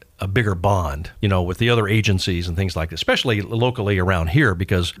create a bigger bond, with the other agencies and things like that, especially locally around here,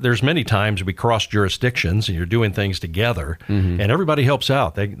 because there's many times we cross jurisdictions and you're doing things together and everybody helps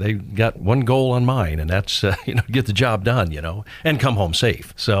out. They got one goal on mind, and that's efforts, get the job done, and come home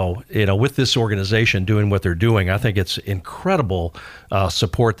safe. So, with this organization doing what they're doing, I think it's incredible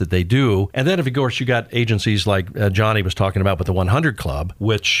support that they do. And then, of course, you got agencies like Johnny was talking about with the 100 Club,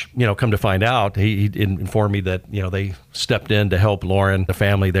 which, come to find out, he informed me that, they stepped in to help Lauren, the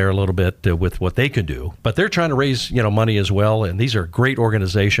family there a little bit with what they could do. But they're trying to raise, money as well. And these are great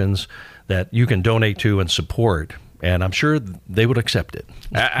organizations that you can donate to and support. And I'm sure they would accept it.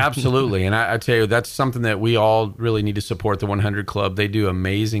 Absolutely. And I tell you, that's something that we all really need to support, the 100 Club. They do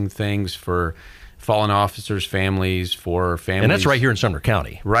amazing things for fallen officers' families, for families. And that's right here in Sumner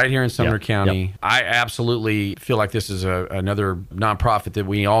County. Right here in Sumner County. Yep. I absolutely feel like this is another nonprofit that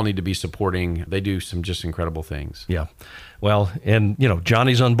we all need to be supporting. They do some just incredible things. Yeah. Well, and,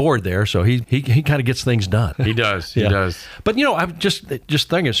 Johnny's on board there, so he kind of gets things done. He does. He does. But, I'm just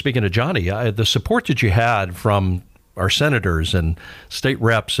thinking, speaking of Johnny, the support that you had from our senators and state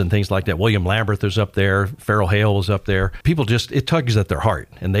reps and things like that. William Lamberth is up there. Farrell Hale is up there. People it tugs at their heart,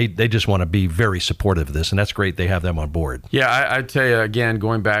 and they just want to be very supportive of this, and that's great they have them on board. Yeah, I tell you, again,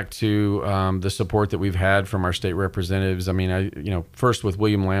 going back to the support that we've had from our state representatives, I mean, first with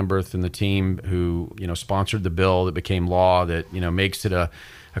William Lamberth and the team who, sponsored the bill that became law that, makes it a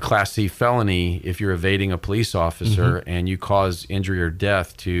Class C felony if you're evading a police officer and you cause injury or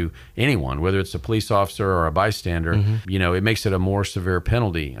death to anyone, whether it's a police officer or a bystander, it makes it a more severe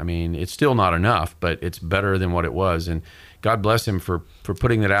penalty. I mean, it's still not enough, but it's better than what it was. And God bless him for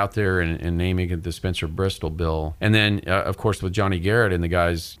putting that out there and naming it the Spencer Bristol bill. And then, of course, with Johnny Garrett and the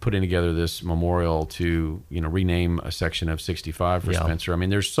guys putting together this memorial to, rename a section of 65 for Spencer. I mean,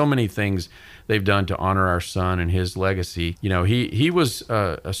 there's so many things they've done to honor our son and his legacy. He was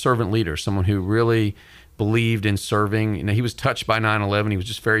a servant leader, someone who really believed in serving. He was touched by 9/11. He was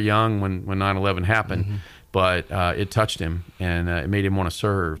just very young when 9/11 happened. But it touched him, and it made him want to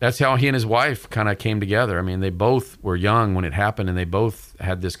serve. That's how he and his wife kind of came together. I mean, they both were young when it happened, and they both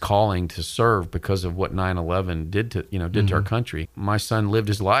had this calling to serve because of what 9/11 did to our country. My son lived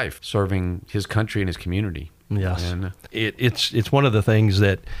his life serving his country and his community. Yes, and it's one of the things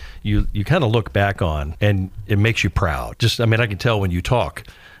that you kind of look back on, and it makes you proud. I can tell when you talk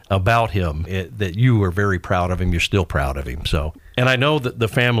about him that you were very proud of him. You're still proud of him. So, and I know that the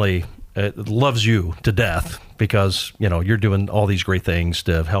family loves you to death because, you're doing all these great things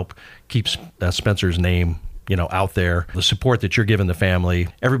to help keep Spencer's name, out there. The support that you're giving the family,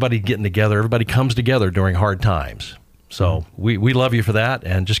 everybody getting together, everybody comes together during hard times. So we love you for that,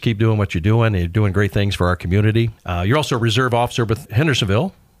 and just keep doing what you're doing. You're doing great things for our community. You're also a reserve officer with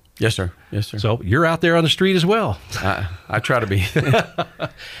Hendersonville. Yes, sir. Yes, sir. So you're out there on the street as well. I try to be.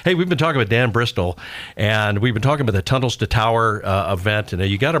 Hey, we've been talking with Dan Bristol, and we've been talking about the Tunnels to Tower event. And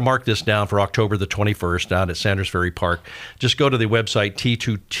you got to mark this down for October the 21st down at Sanders Ferry Park. Just go to the website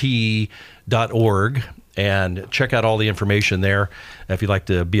t2t.org and check out all the information there if you'd like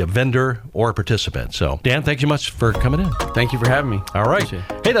to be a vendor or a participant. So, Dan, thank you much for coming in. Thank you for having me. All right.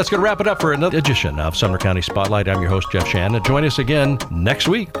 Hey, that's going to wrap it up for another edition of Sumner County Spotlight. I'm your host, Jeff Shannon. Join us again next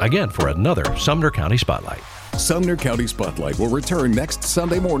week, for another Sumner County Spotlight. Sumner County Spotlight will return next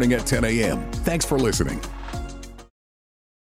Sunday morning at 10 a.m. Thanks for listening.